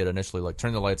his idea to initially, like,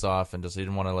 turn the lights off, and just he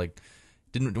didn't want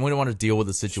to deal with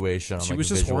the situation on, like, a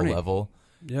visual level.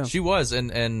 Yeah, she was,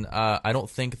 and I don't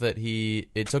think that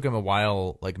it took him a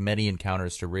while, like many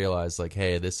encounters, to realize, like,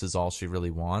 hey, this is all she really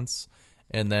wants.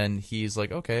 And then he's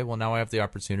like, okay, well, now I have the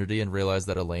opportunity, and realize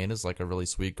that Elaine is, like, a really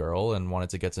sweet girl and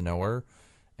wanted to get to know her.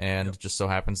 And just so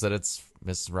happens that it's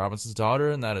Mrs. Robinson's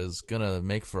daughter, and that is gonna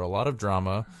make for a lot of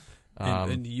drama.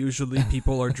 And usually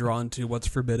people are drawn to what's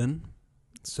forbidden.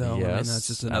 So yes, I mean, that's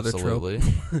just another absolutely.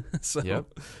 trope. So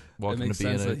yep. Welcome to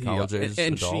being a college-aged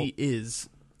and adult. she is.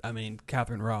 I mean,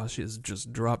 Catherine Ross is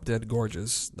just drop dead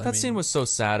gorgeous. That scene was so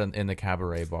sad in the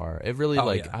cabaret bar. It really,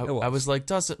 I was like,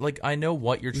 doesn't, like, I know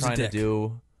what you're trying to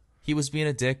do. He was being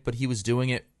a dick, but he was doing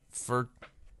it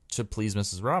to please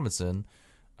Mrs. Robinson.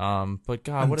 But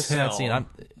God, what a sad scene.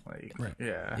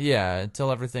 Yeah,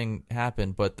 until everything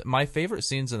happened. But my favorite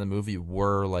scenes in the movie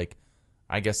were, like,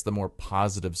 I guess the more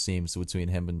positive scenes between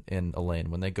him and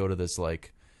Elaine, when they go to this,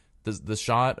 like, the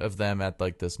shot of them at,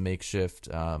 like, this makeshift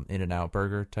In-N-Out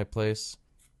burger type place,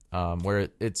 where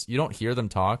it's you don't hear them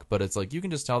talk, but it's like you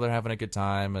can just tell they're having a good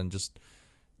time, and just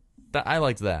that I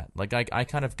liked that. Like, I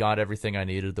kind of got everything I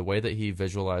needed. The way that he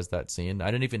visualized that scene, I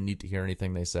didn't even need to hear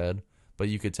anything they said, but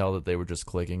you could tell that they were just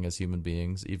clicking as human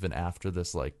beings, even after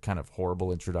this, like, kind of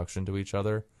horrible introduction to each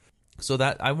other. So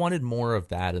that I wanted more of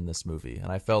that in this movie,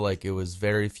 and I felt like it was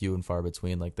very few and far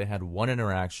between. Like, they had one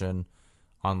interaction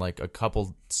on, like, a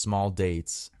couple small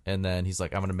dates, and then he's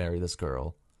like, I'm gonna marry this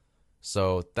girl.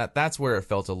 So that's where it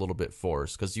felt a little bit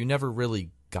forced, because you never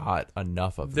really got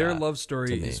enough of their that. love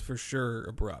story is for sure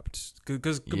abrupt,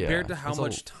 because compared to how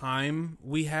much time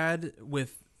we had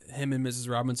with him and Mrs.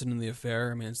 Robinson in the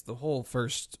affair, I mean, it's the whole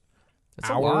first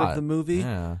hour of the movie,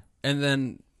 and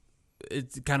then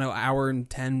it's kind of hour and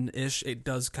 10-ish, it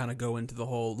does kind of go into the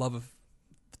whole love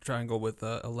triangle with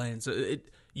Elaine. So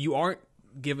you aren't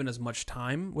given as much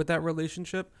time with that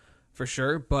relationship, for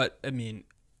sure. But I mean,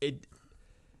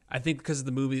 I think because of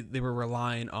the movie, they were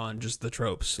relying on just the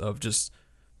tropes of just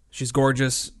she's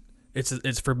gorgeous,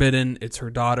 it's forbidden, it's her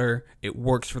daughter, it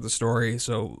works for the story,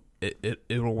 so it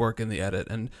will work in the edit,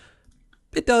 and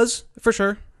it does for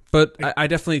sure. But I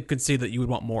definitely could see that you would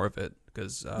want more of it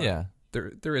because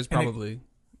there is probably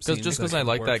because I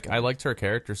like that I liked her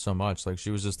character so much. Like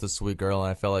she was just this sweet girl,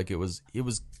 and I felt like it was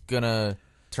gonna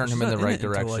turn him in the right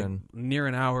direction. Like near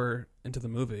an hour into the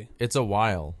movie, it's a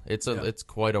while. It's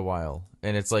quite a while,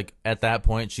 and it's like at that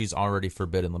point she's already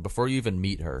forbidden. Before you even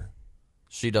meet her,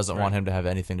 she doesn't want him to have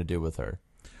anything to do with her.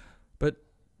 But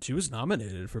she was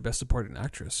nominated for Best Supporting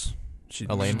Actress.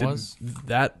 Elaine was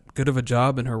that good of a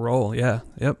job in her role. Yeah,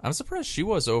 yep. I'm surprised she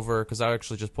was over because I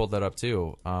actually just pulled that up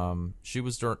too. She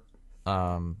was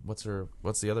what's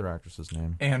the other actress's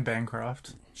name? Anne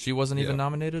Bancroft. She wasn't even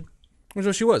nominated.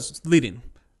 Well, she was leading.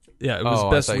 Yeah, it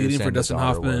was Best Leading for Dustin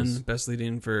Hoffman, Best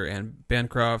Leading for Anne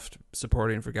Bancroft,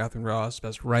 Supporting for Catherine Ross,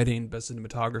 Best Writing, Best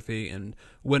Cinematography, and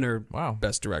winner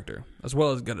Best Director, as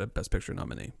well as got a Best Picture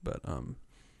nominee. But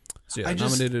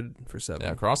nominated for 7.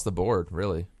 Yeah, across the board,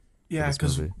 really. Yeah,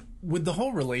 because with the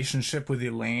whole relationship with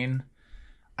Elaine,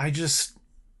 and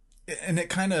it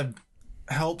kind of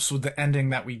helps with the ending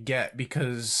that we get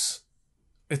because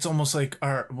it's almost like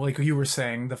like you were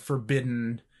saying, the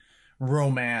forbidden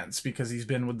romance because he's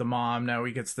been with the mom, now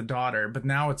he gets the daughter, but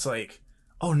now it's like,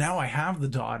 oh, now I have the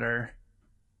daughter.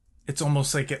 It's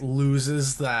almost like it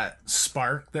loses that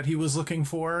spark that he was looking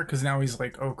for because now he's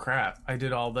like, oh crap, I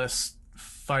did all this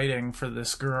fighting for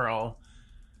this girl.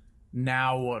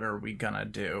 Now what are we gonna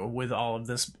do with all of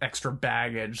this extra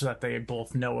baggage that they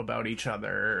both know about each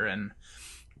other and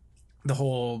the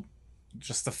whole,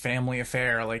 just the family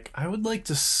affair? Like, I would like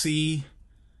to see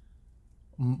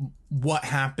what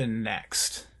happened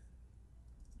next.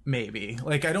 Maybe.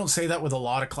 Like, I don't say that with a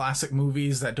lot of classic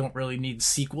movies that don't really need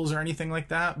sequels or anything like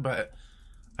that, but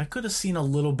I could have seen a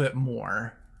little bit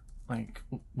more, like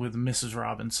with Mrs.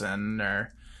 Robinson,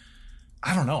 or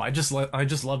I don't know. I just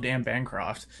loved Anne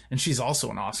Bancroft, and she's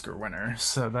also an Oscar winner,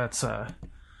 so that's a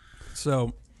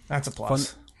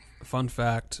plus. Fun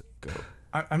fact.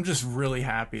 I'm just really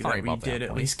happy that we did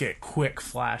at least get quick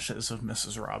flashes of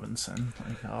Mrs. Robinson.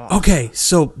 Like, okay,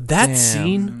 so that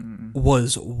scene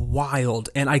was wild,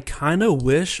 and I kind of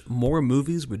wish more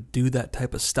movies would do that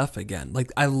type of stuff again.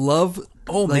 Like, I love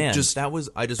I just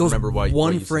remember why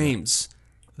one frames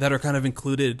that are kind of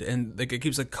included, and like it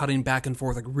keeps like cutting back and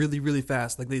forth like really, really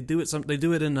fast. Like they do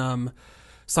it in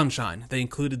Sunshine. They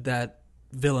included that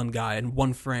villain guy in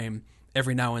one frame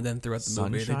every now and then throughout the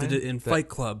movie. They did it in Fight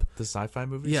Club. The sci-fi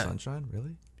movie Sunshine,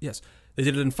 really? Yes. They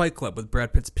did it in Fight Club with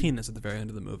Brad Pitt's penis at the very end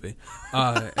of the movie.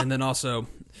 And then also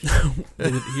they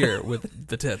did it here with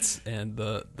the tits and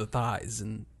the thighs,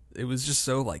 and it was just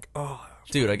so like, oh.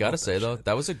 Dude, I gotta say though,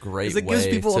 that was a great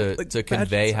way to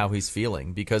convey how he's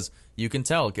feeling, because you can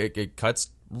tell it cuts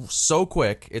so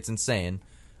quick, it's insane.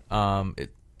 And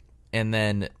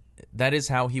then that is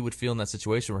how he would feel in that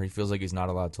situation where he feels like he's not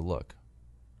allowed to look,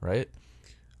 right?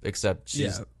 Except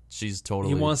she's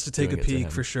totally. He wants to take a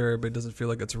peek for sure, but it doesn't feel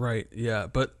like it's right. Yeah,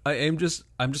 but I'm just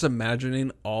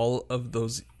imagining all of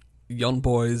those young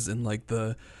boys in like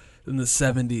in the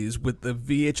 70s with the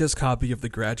VHS copy of The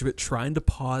Graduate trying to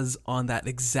pause on that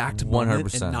exact moment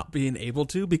 100%. And not being able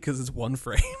to because it's one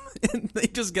frame, and they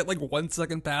just get like 1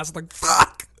 second pass, like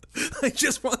fuck. I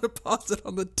just want to pause it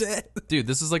on the dead. Dude,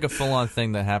 this is like a full-on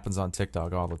thing that happens on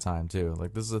TikTok all the time too.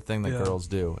 Like, this is a thing that girls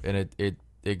do, and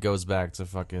it goes back to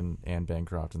fucking Anne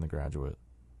Bancroft in The Graduate.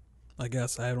 I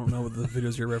guess I don't know what the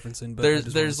videos you're referencing, but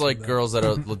there's like girls that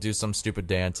will do some stupid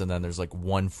dance, and then there's like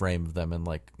one frame of them in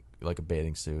like a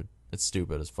bathing suit. It's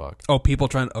stupid as fuck. Oh, people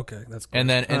trying to... Okay, that's cool. And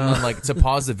then like to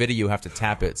pause the video, you have to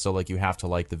tap it, so like you have to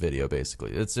like the video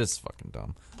basically. It's just fucking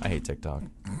dumb. I hate TikTok.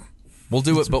 We'll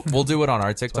do it, but we'll do it on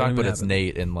our TikTok. But it's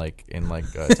Nate in like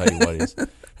Tidy Whities.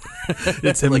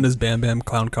 It's him in his Bam Bam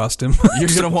clown costume. You're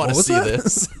gonna want to see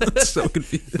this. I'm so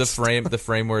confused. The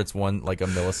frame where it's one like a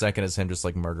millisecond is him just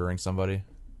like murdering somebody.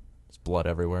 There's blood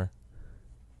everywhere.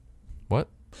 What?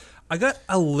 I got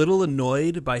a little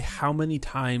annoyed by how many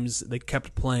times they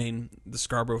kept playing the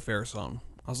Scarborough Fair song.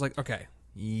 I was like, okay.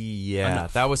 Yeah,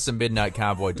 enough. That was some Midnight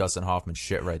Cowboy Dustin Hoffman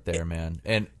shit right there, man.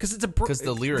 And because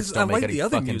the lyrics don't make any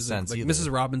fucking sense like either.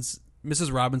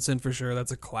 Mrs. Robinson for sure.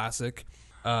 That's a classic.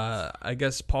 I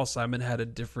guess Paul Simon had a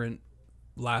different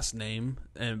last name,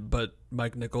 but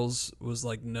Mike Nichols was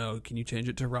like, "No, can you change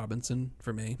it to Robinson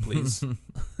for me, please?"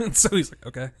 So he's like,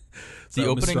 "Okay." So the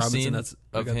opening scene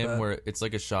of him where it's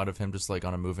like a shot of him just like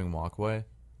on a moving walkway,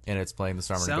 and it's playing the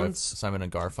Simon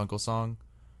and Garfunkel song.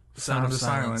 Sound of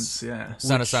Silence, yeah.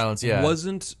 Sound of Silence, yeah.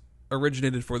 Wasn't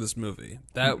originated for this movie.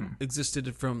 That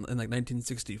existed from in like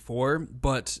 1964,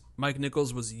 but Mike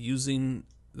Nichols was using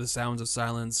the sounds of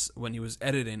silence when he was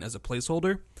editing as a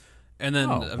placeholder, and then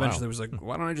eventually was like,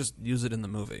 why don't I just use it in the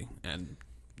movie? And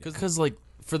because like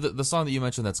for the song that you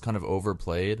mentioned that's kind of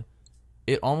overplayed,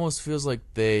 it almost feels like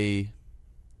they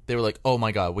were like, oh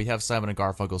my god, we have Simon and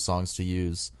Garfunkel songs to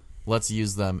use, let's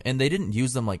use them. And they didn't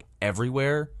use them like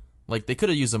everywhere. Like they could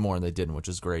have used them more and they didn't, which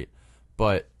is great,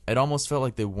 but it almost felt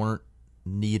like they weren't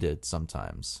needed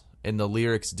sometimes, and the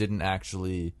lyrics didn't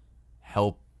actually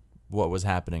help what was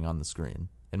happening on the screen,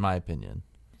 in my opinion.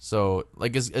 So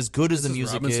like as good as the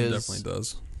music Robinson is, definitely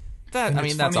does. And I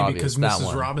mean, it's that's funny obvious. because That Mrs.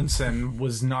 one. Robinson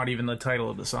was not even the title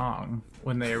of the song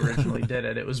when they originally did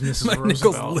it. It was Mrs. Mike Nichols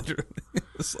Roosevelt. literally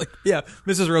was like, yeah,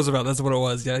 Mrs. Roosevelt, that's what it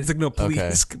was. Yeah, he's like, no,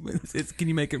 please, can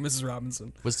you make it Mrs.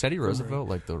 Robinson? Was Teddy Roosevelt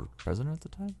like the president at the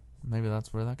time? Maybe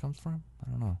that's where that comes from.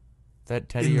 I don't know. That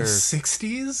Teddy In or the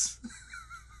 60s?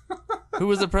 who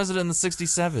was the president in the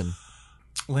 '67?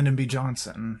 Lyndon B.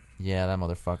 Johnson. Yeah, that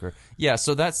motherfucker. Yeah,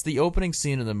 so that's the opening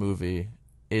scene of the movie.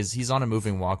 Is he's on a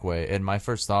moving walkway, and my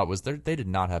first thought was they did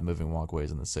not have moving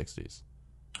walkways in the '60s.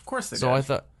 Of course they did.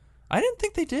 So I didn't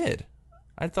think they did.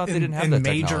 I thought they didn't have in that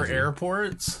major technology.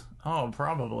 airports? Oh,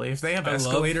 probably. If they have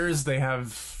escalators, they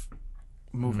have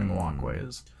moving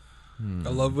walkways. I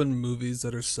love when movies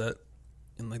that are set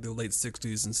in like the late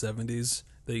 60s and 70s,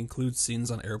 they include scenes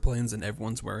on airplanes and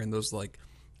everyone's wearing those like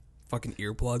fucking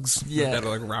earplugs that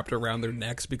are like wrapped around their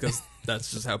necks because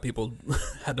that's just how people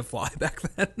had to fly back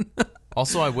then.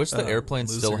 Also, I wish the airplane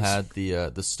still losers. had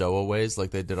the stowaways like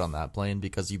they did on that plane,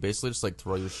 because you basically just like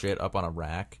throw your shit up on a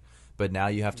rack, but now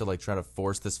you have to like try to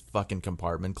force this fucking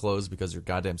compartment closed because your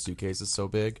goddamn suitcase is so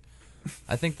big.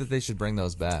 I think that they should bring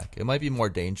those back. It might be more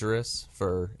dangerous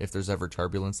for if there's ever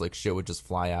turbulence, like shit would just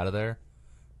fly out of there.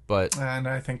 But And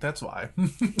I think that's why. I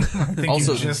think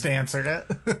Also- you just answered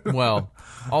it. well,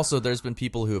 also there's been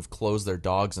people who have closed their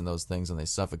dogs in those things and they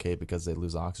suffocate because they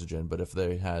lose oxygen. But if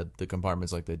they had the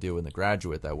compartments like they do in The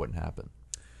Graduate, that wouldn't happen.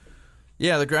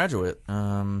 Yeah, The Graduate.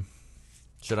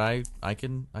 Should I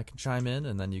can chime in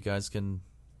and then you guys can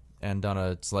end on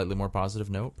a slightly more positive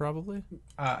note, probably.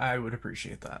 I would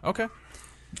appreciate that. Okay.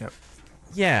 Yep.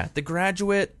 Yeah, The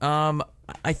Graduate.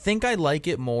 I think I like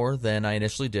it more than I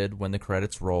initially did when the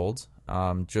credits rolled.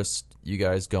 Just you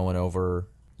guys going over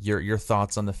your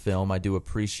thoughts on the film. I do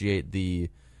appreciate the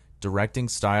directing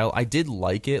style. I did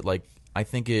like it. Like I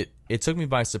think it took me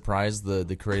by surprise,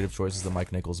 the creative choices that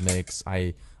Mike Nichols makes.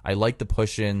 I like the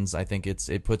push-ins. I think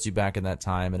it puts you back in that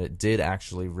time, and it did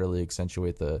actually really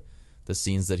accentuate the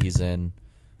scenes that he's in.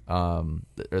 Or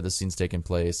the scenes taking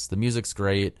place. The music's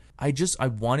great. I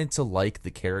wanted to like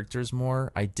the characters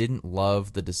more. I didn't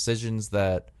love the decisions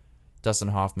that Dustin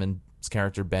Hoffman's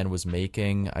character Ben was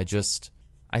making.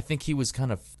 I think he was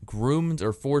kind of groomed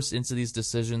or forced into these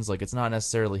decisions. Like it's not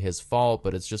necessarily his fault,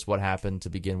 but it's just what happened to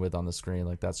begin with on the screen.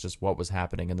 Like that's just what was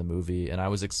happening in the movie, and I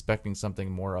was expecting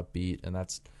something more upbeat, and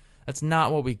that's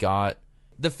not what we got.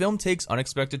 The film takes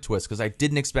unexpected twists because I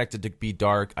didn't expect it to be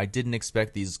dark. I didn't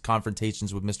expect these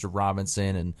confrontations with Mr.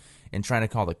 Robinson and trying to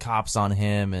call the cops on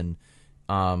him. And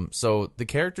so the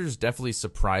characters definitely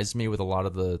surprised me with a lot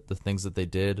of the things that they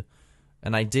did.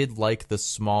 And I did like the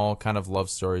small kind of love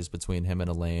stories between him and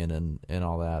Elaine and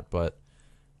all that. But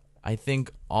I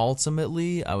think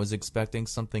ultimately I was expecting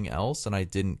something else and I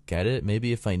didn't get it.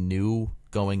 Maybe if I knew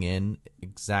going in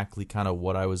exactly kind of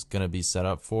what I was going to be set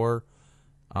up for,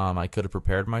 I could have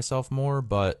prepared myself more,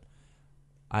 but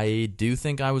I do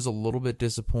think I was a little bit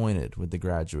disappointed with The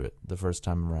Graduate the first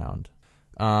time around.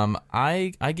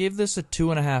 I gave this a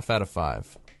 2.5 out of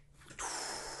 5.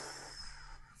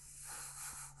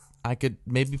 I could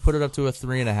maybe put it up to a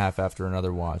 3.5 after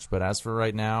another watch, but as for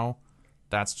right now,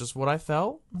 that's just what I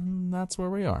felt, and that's where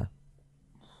we are.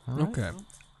 All right. Okay.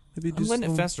 Maybe I'm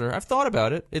letting it fester. I've thought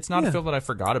about it. It's not a film that I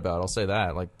forgot about. I'll say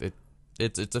that. Like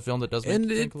it's a film that does make you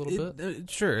think a little bit.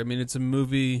 Sure. I mean, it's a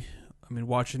movie. I mean,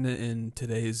 watching it in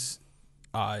today's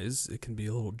eyes, it can be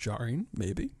a little jarring,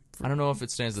 maybe. I don't know if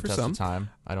it stands the test of time.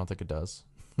 I don't think it does.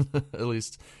 At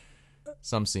least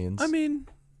some scenes. I mean,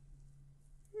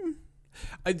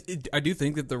 I do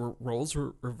think that the roles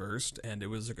were reversed, and it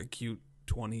was like a cute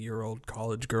 20-year-old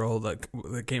college girl that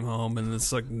came home, and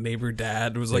this like neighbor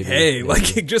dad was like, "Hey, like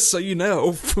just so you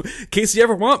know, in case you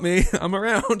ever want me, I'm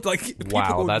around." Like,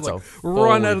 wow, would, that's like, a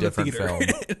run out of the different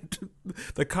theater. film.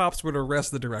 The cops would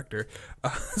arrest the director.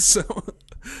 So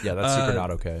yeah, that's super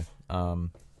not okay.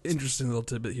 Interesting little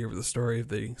tidbit here with the story if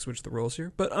they switch the roles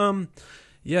here. But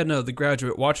yeah, no, The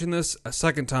Graduate. Watching this a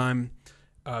second time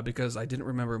because I didn't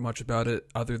remember much about it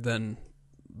other than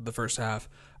the first half.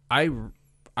 I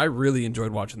I really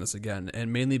enjoyed watching this again,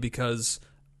 and mainly because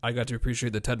I got to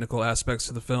appreciate the technical aspects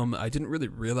of the film. I didn't really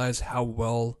realize how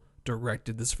well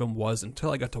directed this film was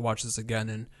until I got to watch this again,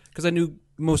 and because I knew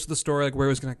most of the story, like where it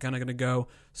was kind of going to go,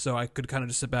 so I could kind of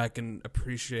just sit back and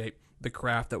appreciate the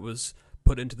craft that was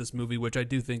put into this movie, which I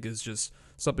do think is just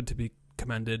something to be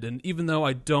commended. And even though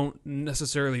I don't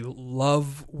necessarily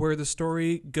love where the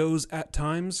story goes at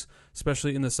times,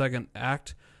 especially in the second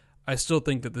act, I still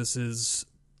think that this is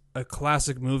a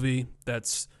classic movie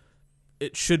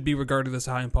it should be regarded as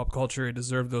high in pop culture. It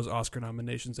deserved those Oscar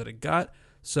nominations that it got.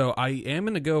 So I am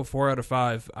going to go 4 out of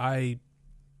 5. I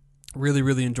really,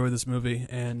 really enjoyed this movie,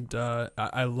 and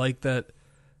I like that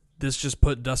this just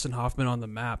put Dustin Hoffman on the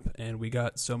map, and we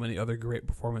got so many other great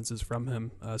performances from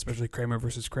him, especially Kramer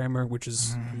versus Kramer, which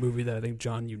is a movie that I think,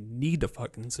 John, you need to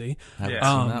fucking see. I haven't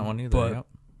seen that one either. But, yep.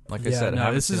 Like I said, I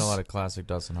haven't seen a lot of classic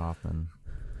Dustin Hoffman.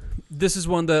 This is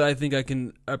one that I think I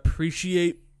can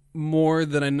appreciate more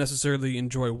than I necessarily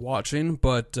enjoy watching,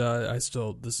 but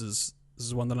this is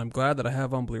one that I'm glad that I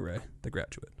have on Blu-ray, The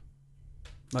Graduate.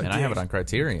 And I have it on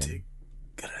Criterion.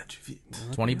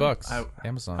 $20,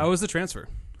 Amazon. How was the transfer?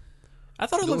 I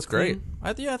thought it looks great.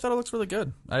 I thought it looks really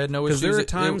good. I had no issues. Because there are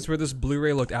times where this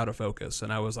Blu-ray looked out of focus,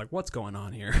 and I was like, "What's going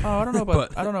on here?" Oh, I don't know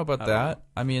about I don't know about that.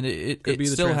 I mean, it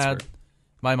still had.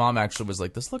 My mom actually was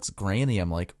like, "This looks grainy." I'm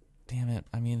like, "Damn it!"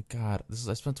 I mean, God,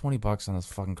 I spent $20 on this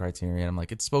fucking Criterion. I'm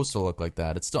like, it's supposed to look like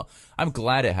that. It's still. I'm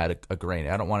glad it had a grain.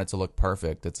 I don't want it to look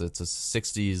perfect. It's a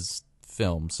 '60s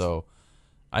film, so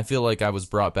I feel like I was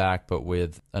brought back, but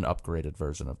with an upgraded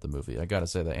version of the movie. I gotta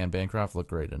say that Anne Bancroft looked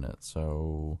great in it.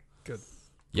 So good.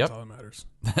 Yep. That's all that matters.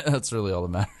 That's really all that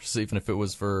matters, even if it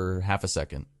was for half a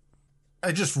second.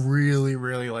 I just really,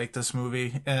 really like this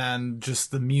movie, and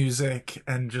just the music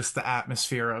and just the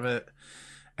atmosphere of it.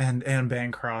 And Anne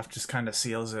Bancroft just kind of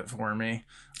seals it for me.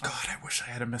 God, I wish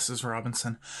I had a Mrs.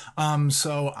 Robinson.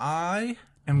 So I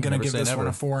am going to give this one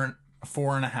a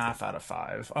 4.5 out of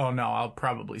 5. Oh no, I'll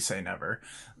probably say never.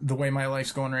 The way my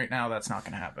life's going right now, that's not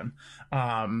going to happen.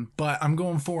 But I'm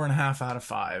going 4.5 out of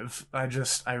 5.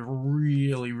 I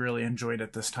really, really enjoyed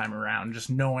it this time around.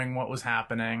 Just knowing what was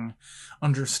happening,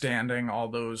 understanding all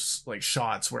those like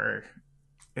shots where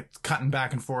it's cutting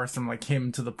back and forth from like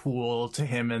him to the pool to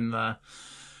him in the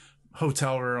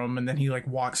hotel room, and then he like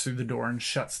walks through the door and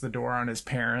shuts the door on his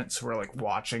parents who are like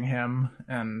watching him,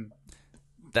 and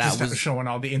that was showing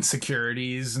all the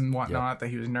insecurities and whatnot that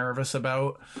he was nervous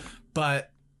about.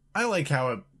 But I like how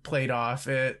it played off.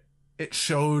 It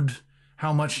showed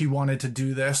how much he wanted to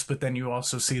do this, but then you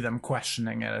also see them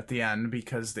questioning it at the end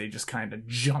because they just kind of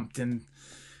jumped in.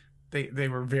 They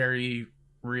were very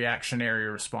reactionary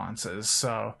responses.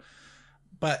 So,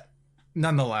 but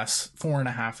nonetheless,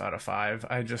 4.5 out of 5.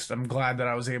 I'm glad that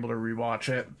I was able to rewatch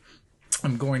it.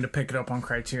 I'm going to pick it up on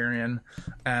Criterion.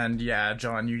 And yeah,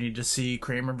 John, you need to see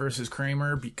Kramer versus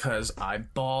Kramer because I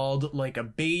bawled like a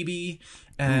baby,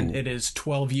 and it is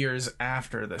 12 years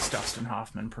after this Dustin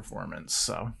Hoffman performance.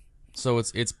 So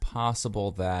it's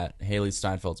possible that Haley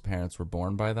Steinfeld's parents were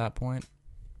born by that point?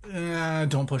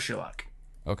 Don't push your luck.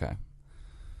 Okay.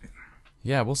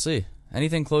 Yeah, we'll see.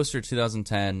 Anything closer to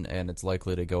 2010, and it's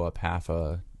likely to go up half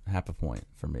a point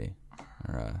for me,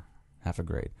 or half a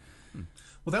grade.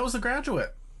 Well, that was The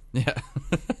Graduate. Yeah.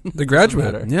 The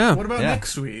Graduate. Yeah. What about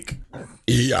next week?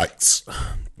 Yikes.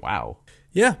 Wow.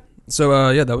 Yeah.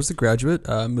 So, that was The Graduate.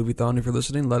 Movie-thon, if you're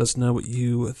listening, let us know what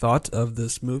you thought of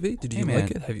this movie. Did you like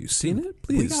it? Have you seen it?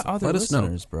 Please, we got other let us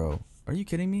know. Bro. Are you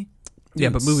kidding me? Dude, yeah,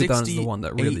 but Movie-thon is the one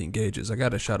that really engages. I got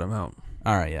to shut him out.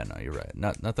 All right, yeah, no, you're right.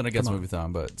 Nothing against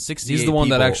Movie-thon, but 68 He's the one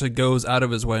that actually goes out of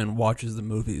his way and watches the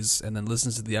movies and then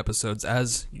listens to the episodes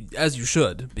as you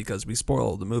should, because we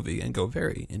spoil the movie and go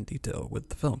very in detail with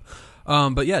the film.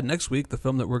 But yeah, next week, the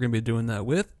film that we're going to be doing that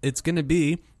with, it's going to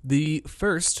be the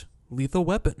first Lethal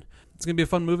Weapon. It's going to be a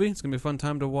fun movie. It's going to be a fun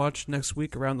time to watch next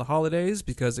week around the holidays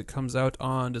because it comes out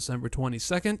on December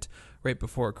 22nd, right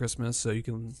before Christmas, so you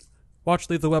can watch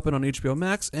Lethal Weapon on HBO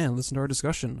Max and listen to our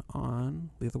discussion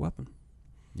on Lethal Weapon.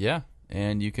 Yeah,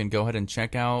 and you can go ahead and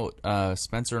check out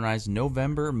Spencer and I's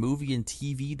November movie and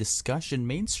TV discussion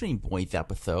mainstream point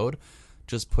episode.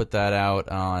 Just put that out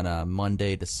on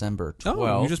Monday, December 12th.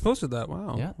 Oh, you just posted that.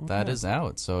 Wow. Yeah, okay. That is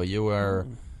out. So you are...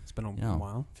 It's been a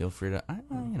while. Feel free to...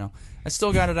 I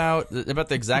still got it out about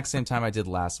the exact same time I did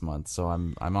last month. So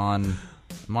I'm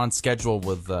on schedule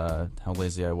with how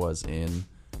lazy I was in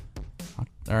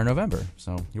November.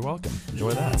 So you're welcome.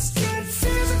 Enjoy that.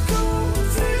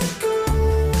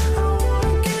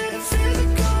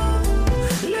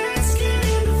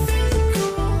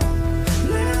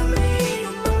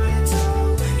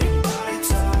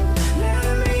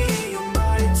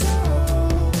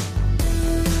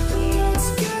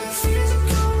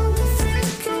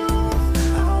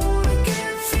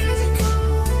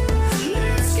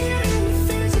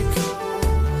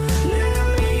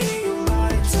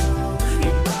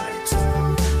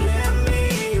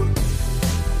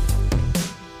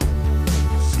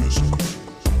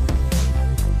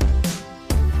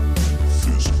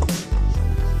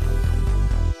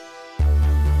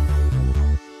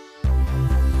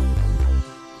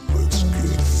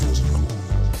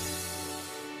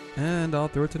 And I'll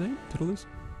throw it to Nate. Toodaloo.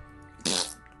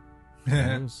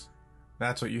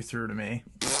 That's what you threw to me.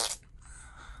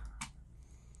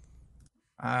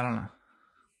 I don't know.